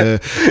colleagues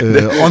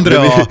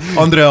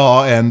Andrea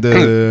and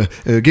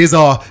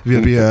Géza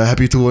will be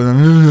happy to...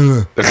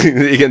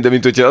 Igen, de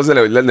mint hogyha az lenne,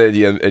 hogy lenne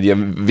egy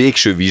ilyen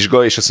végső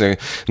vizsga, és azt mondja,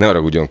 ne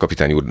haragudjon,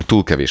 kapitány úr,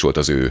 túl kevés volt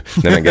az ő.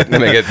 Nem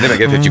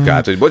engedhetjük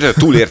át, hogy bocsánat,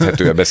 túl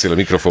érthetően beszél a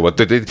mikrofonban.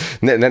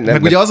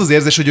 Meg ugye az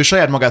érzés, hogy ő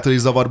saját magától is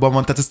zavarba állapotban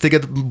van, tehát ezt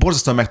téged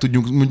borzasztóan meg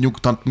tudjuk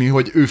nyugtatni,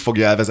 hogy ő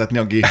fogja elvezetni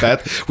a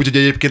gépet, úgyhogy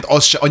egyébként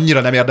az se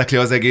annyira nem érdekli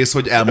az egész,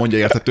 hogy elmondja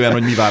érthetően,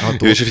 hogy mi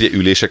várható. És ugye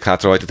ülések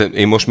hátrahajt.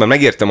 Én most már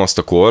megértem azt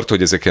a kort,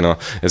 hogy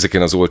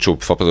ezeken az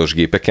olcsóbb fapados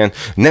gépeken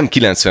nem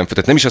 90 fok,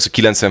 tehát nem is az, hogy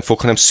 90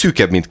 fok, hanem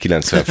szűkebb, mint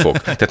 90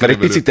 fok. Tehát már egy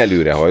picit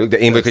előrehajlok, de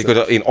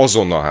én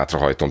azonnal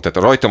hátrahajtom. Tehát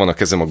rajta van a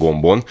kezem a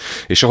gombon,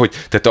 és ahogy,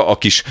 tehát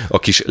a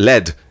kis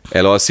LED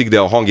elalszik, de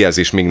a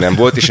hangjelzés még nem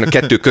volt, és én a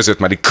kettő között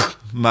már így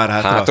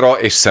hátra,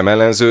 és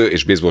szemellenző,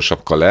 és baseball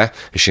sapka le,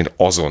 és én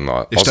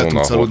azonnal. És te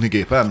tudsz aludni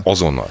gépen?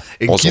 Azonnal.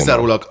 Én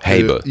kizárólag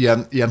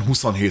ilyen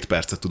 27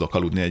 percet tudok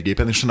aludni egy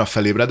gépen, és nap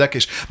felébredek,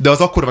 de az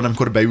akkor van,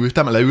 amikor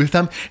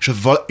leültem, és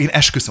én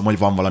esküszöm, hogy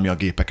van valami a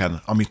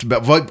gépeken,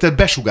 amit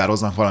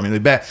besugároznak valamit,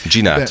 hogy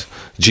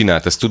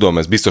Ginát, ezt tudom,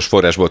 ez biztos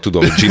forrásból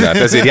tudom, hogy Ginát,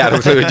 ezért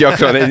járok nagyon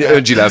gyakran egy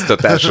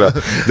öngyiláztatásra.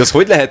 De az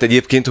hogy lehet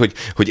egyébként,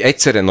 hogy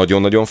egyszerre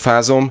nagyon-nagyon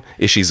fázom,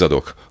 és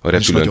izzadok a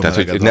repülőn, tehát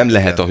hogy nem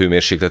lehet a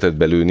hőmérsékletet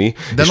belőni.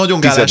 De nagyon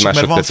gálás,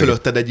 mert van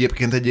fölötted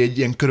egyébként egy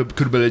ilyen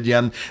körülbelül egy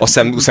ilyen... A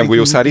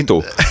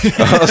szemgolyószárító?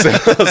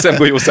 A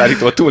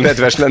szemgolyószárító túl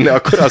nedves lenne,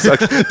 akkor azzal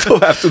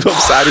tovább tudom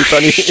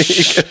szárítani.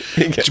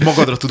 Igen. És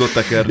magadra tudod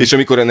tekerni. És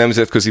amikor a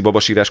nemzetközi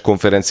babasírás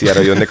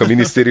konferenciára jönnek, a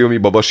minisztériumi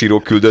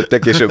babasírók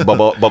küldöttek, és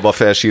baba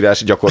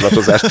felsírás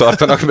gyakorlatozást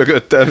tartanak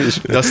mögöttem is.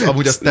 De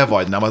amúgy az te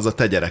vagy, nem? Az a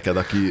te gyereked,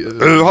 aki...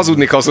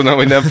 Hazudnék azonnal,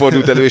 hogy nem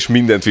fordult elő, és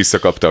mindent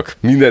visszakaptak.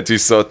 Mindent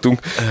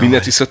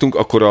visszaadtunk,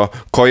 akkor a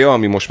kaja,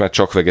 ami most már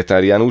csak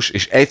vegetáriánus,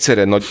 és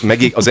egyszerre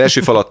az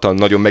első falattal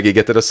nagyon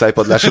megégeted a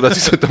szájpadlásodat,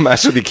 viszont a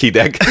második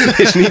hideg,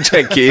 és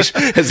nincsen kés,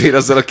 ezért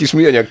azzal a kis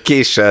műanyag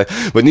késsel,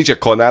 vagy nincsen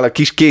kanál, a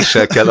kis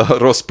késsel kell a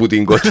rossz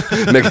pudingot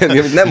megenni,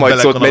 amit nem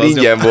hajszolt, mert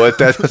ingyen volt,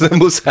 tehát az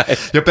muszáj.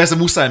 Ja, persze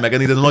muszáj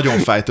megenni, de nagyon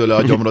fáj tőle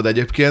a gyomrod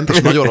egyébként, és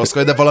nagyon rossz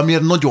kaja, de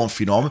valamiért nagyon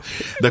finom,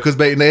 de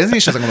közben én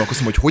is ezen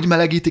gondolkozom, hogy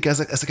melegítik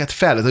ezeket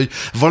fel, tehát, hogy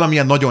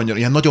valamilyen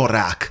nagyon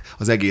rák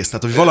az egész,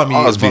 tehát hogy valami...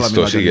 Az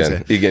biztos,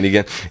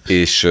 igen.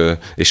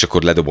 És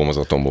akkor ledobom az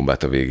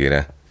atombombát a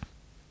végére.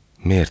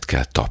 Miért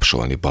kell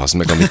tapsolni, bazd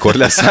meg, amikor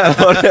leszáll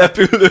a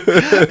repülő?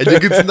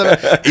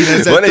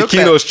 Van egy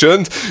kínos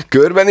csönd,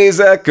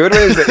 körbenézel,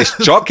 és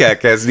csak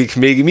elkezdik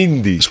még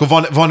mindig. És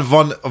akkor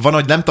van,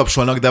 hogy nem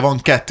tapsolnak, de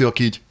van kettő,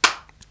 aki így...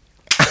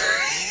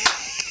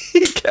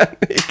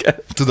 Igen.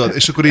 Tudod,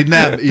 és akkor így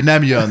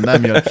nem jön.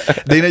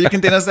 De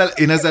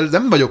én ezzel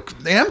nem vagyok,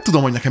 én nem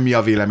tudom, hogy nekem mi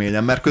a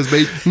véleményem, mert közben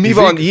így... Mi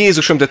van?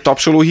 Jézusom, te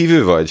tapsoló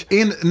hívő vagy?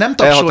 Én nem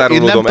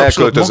tapsolok,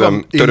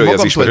 elköltözöm, törölj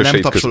az ismerőseid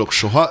nem tapsolok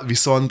soha,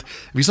 viszont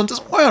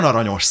ez olyan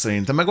aranyos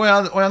szerintem, meg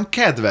olyan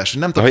kedves.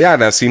 Ha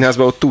járnál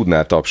színházba, ott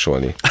tudnál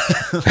tapsolni.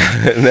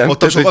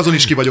 Ott azon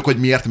is ki vagyok, hogy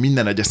miért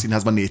minden egyes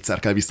színházban 4-szer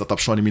kell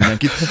visszatapsolni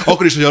mindenkit.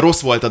 Akkor is, hogy a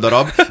rossz volt a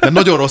darab, mert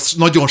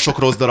nagyon sok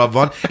rossz darab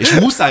van, és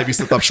muszáj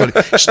visszatapsolni.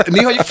 És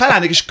néha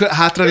felállnék és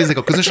hátranéznek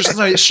a közönség, és azt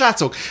mondja, hogy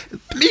srácok,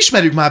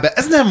 ismerjük már be,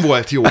 ez nem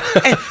volt jó.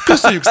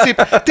 Köszönjük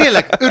szép,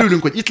 tényleg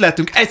örülünk, hogy itt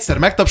lehetünk, egyszer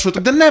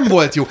megtapsoltuk, de nem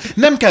volt jó,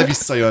 nem kell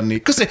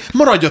visszajönni. Köszönjük,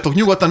 maradjatok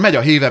nyugodtan, megy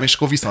a hévem, és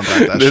akkor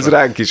viszontlátásra. De ez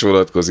ránk is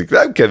vonatkozik,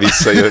 nem kell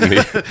visszajönni.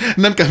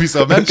 nem kell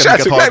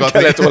minket hallgatni. Nem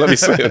kellett volna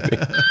visszajönni.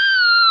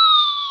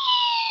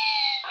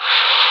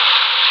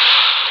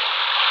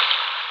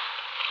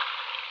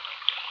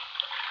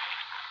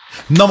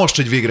 Na most,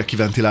 hogy végre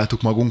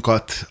kiventiláltuk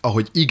magunkat,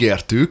 ahogy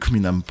ígértük,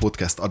 minden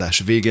podcast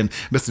adás végén,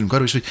 beszélünk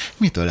arról is, hogy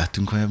mitől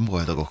lettünk olyan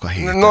boldogok a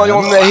héten.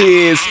 Nagyon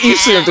nehéz,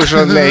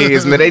 iszonyatosan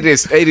nehéz, mert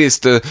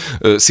egyrészt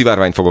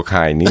szivárványt fogok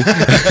hányni,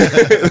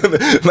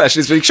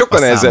 másrészt pedig sokkal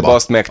nehezebb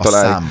azt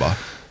megtalálni. A számba.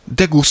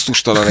 De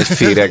gusztustalan egy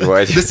féreg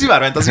vagy. De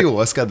szivárványt az jó,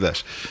 az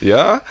kedves.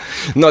 Ja?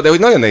 Na, de hogy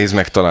nagyon nehéz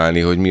megtalálni,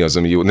 hogy mi az,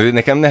 ami jó.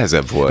 Nekem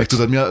nehezebb volt. Meg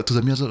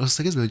tudod mi az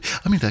egészben, hogy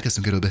amint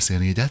elkezdtünk erről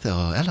beszélni, így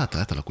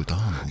átalakult a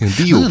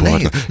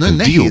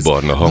hangunk.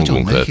 Dióbarna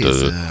hangunk.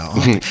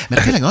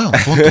 Mert tényleg nagyon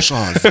fontos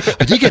az,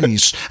 hogy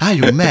igenis,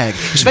 álljunk meg,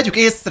 és vegyük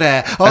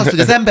észre azt, hogy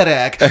az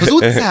emberek az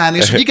utcán,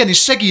 és hogy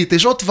igenis segít,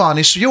 és ott van,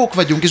 és jók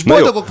vagyunk, és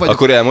boldogok vagyunk.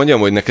 Akkor elmondjam,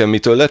 hogy nekem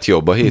mitől lett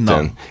jobb a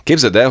héten. Na.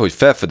 Képzeld el, hogy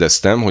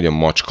felfedeztem, hogy a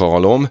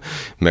macskahalom,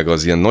 meg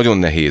az ilyen nagyon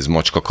nehéz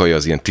macskakaja,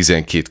 az ilyen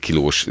 12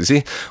 kilós,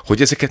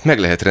 hogy ezeket meg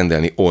lehet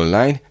rendelni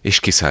online, és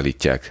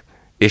kiszállítják.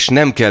 És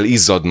nem kell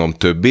izzadnom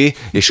többé,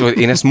 és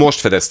én ezt most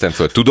fedeztem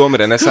föl. Tudom,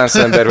 reneszánsz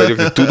ember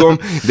vagyok, tudom,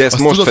 de ezt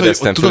most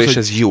fedeztem föl, és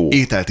ez jó.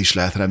 Ételt is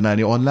lehet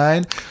rendelni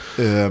online.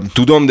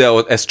 Tudom, de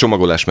ezt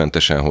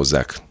csomagolásmentesen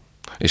hozzák.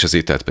 És az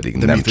ételt pedig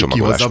de nem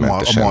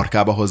csomagolásmentesen. A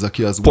markába hozza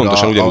ki az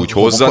pontosan ugyanúgy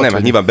hozza, nem,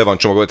 hát nyilván be van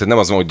csomagolva, tehát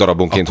nem az van, hogy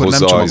darabonként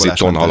hozza az egy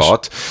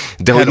tonhalat,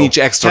 de hogy nincs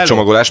extra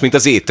csomagolás, mint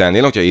az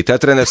ételnél. Hogyha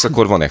ételt rendelsz,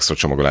 akkor van extra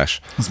csomagolás.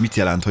 Az mit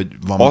jelent, hogy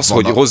van?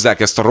 Hogy hozzák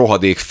ezt a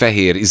rohadék,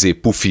 fehér,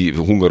 pufi,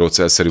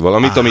 hungarocell-szerű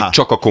valamit, amit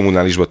csak a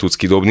kommunálisba tudsz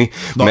kidobni,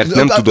 mert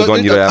nem tudod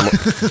annyira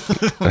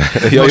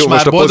elmondani. Most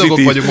már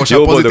boldogok vagyunk, most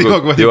már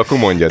pozitívak vagyunk. Jó, akkor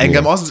mondjad.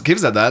 Engem az,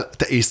 képzeld el,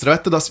 te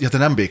észrevetted azt, hogy te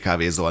nem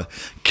BKV-zol.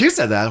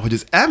 Képzeld el, hogy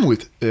az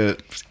elmúlt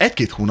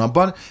 1-2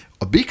 hónapban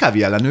a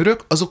BKV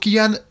ellenőrök azok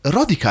ilyen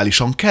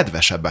radikálisan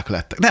kedvesebbek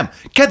lettek. Nem,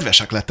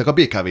 kedvesek lettek a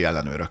BKV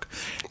ellenőrök.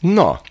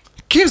 Na.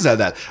 Képzeld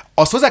el,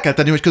 azt hozzá kell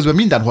tenni, hogy közben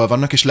mindenhol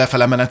vannak, és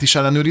lefele menet is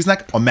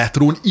ellenőriznek, a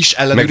metrón is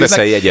ellenőriznek. Meg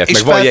veszel jegyet,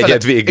 meg van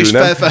jegyed végül, és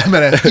nem? És felfele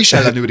menet is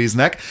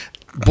ellenőriznek,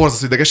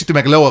 borzasztó idegesítő,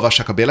 meg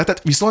leolvassák a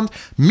bérletet, viszont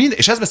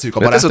és ezt beszéljük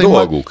a barátaimmal.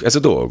 Ez a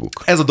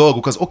dolguk. Ez a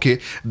dolguk, az oké,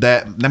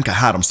 de nem kell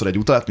 3-szor egy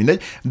utalat,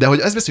 mindegy, de hogy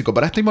ezt beszéljük a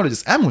barátaimmal, hogy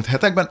az elmúlt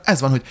hetekben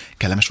ez van, hogy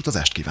kellemes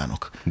utazást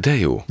kívánok. De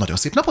jó. Nagyon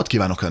szép napot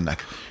kívánok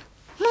önnek.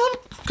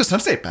 Köszönöm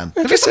szépen.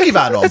 Viszont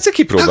kívánom. Egyszer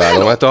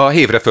kipróbálom. Hát a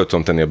hévre föl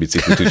tudom tenni a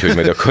biciklit, úgyhogy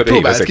majd akkor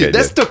én veszek egyet. De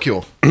ez tök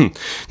jó.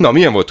 Na,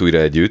 milyen volt újra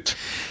együtt?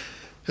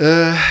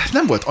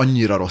 Nem volt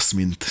annyira rossz,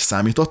 mint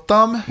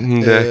számítottam.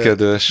 De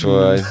kedves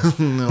vagy.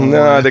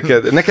 Na,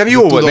 nekem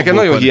jó volt, nekem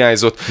nagyon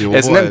hiányzott.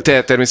 Ez volt. Nem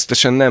te,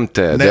 természetesen nem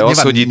te, de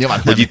az, hogy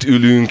itt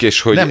ülünk,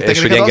 és hogy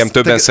engem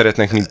többen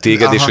szeretnek, mint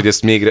téged, és hogy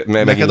ezt még megint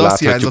láthatjuk. Neked azt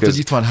hiányzott, hogy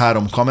itt van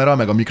 3 kamera,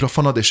 meg a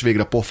mikrofonod, és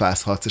végre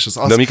pofázhatsz. És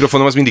de a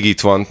mikrofonom az mindig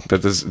itt van,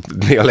 tehát ez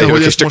néha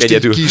lejövök, és csak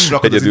egyedül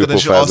pofázok.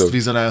 És azt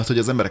vizionálod, hogy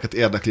az embereket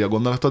érdekli a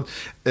gondolatod.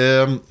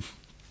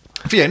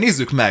 Figyelj,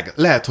 nézzük meg.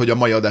 Lehet, hogy a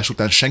mai adás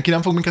után senki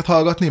nem fog minket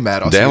hallgatni,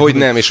 mert azt dehogy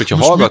nem, és hogyha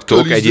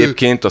hallgattok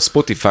egyébként a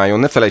Spotify-on,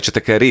 ne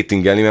felejtsetek el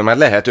ratingelni, mert már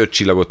lehet 5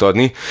 csillagot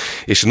adni,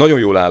 és nagyon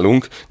jól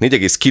állunk,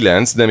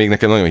 4,9, de még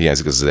nekem nagyon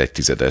hiányzik az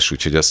 1/10,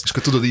 úgyhogy azt... És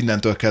akkor tudod,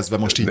 innentől kezdve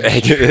most így...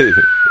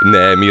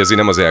 Nem, mi azért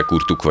nem az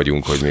elkurtuk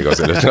vagyunk, hogy még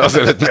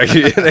azelőtt meg...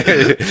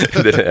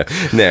 De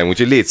nem,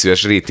 úgyhogy légy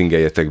szíves,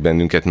 ratingeljetek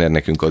bennünket, mert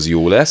nekünk az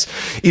jó lesz,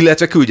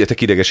 illetve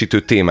küldjetek idegesítő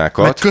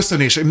témákat. Meg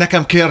köszönés,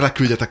 nekem kérlek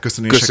küldjetek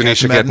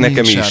köszönéseket,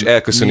 nekem is.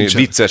 Elköszönés,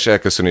 vicces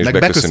elköszönés, meg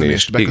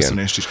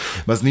beköszönést is.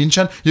 Az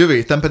nincsen. Jövő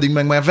héten pedig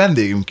meg már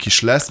vendégünk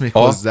is lesz még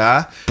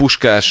hozzá.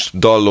 Puskás,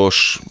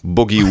 dallos,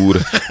 Bogi úr,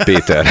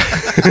 Péter.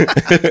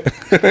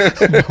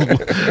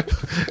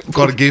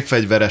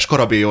 Gépfegyveres,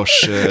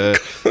 karabélyos,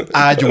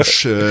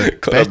 ágyus,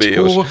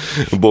 karabélyos,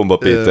 Bomba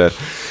Péter.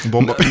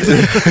 Bomba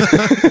Péter.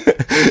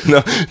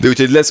 Na, de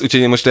úgyhogy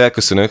én most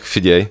elköszönök,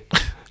 figyelj.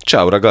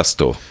 Ciao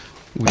ragazzo.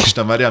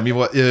 Úristen, várjál, mi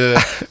volt?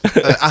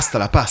 Hasta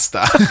la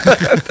pasta.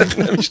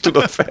 Nem is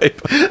tudod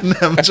fejben.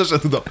 Nem, sosem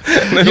tudom.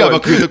 Hiába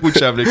küldök,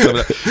 úgysem emlékszem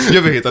rá.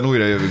 Jövő héten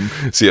újra jövünk.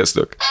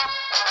 Sziasztok!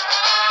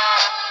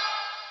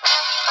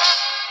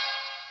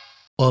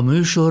 A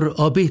műsor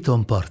a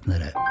Béton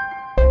partnere.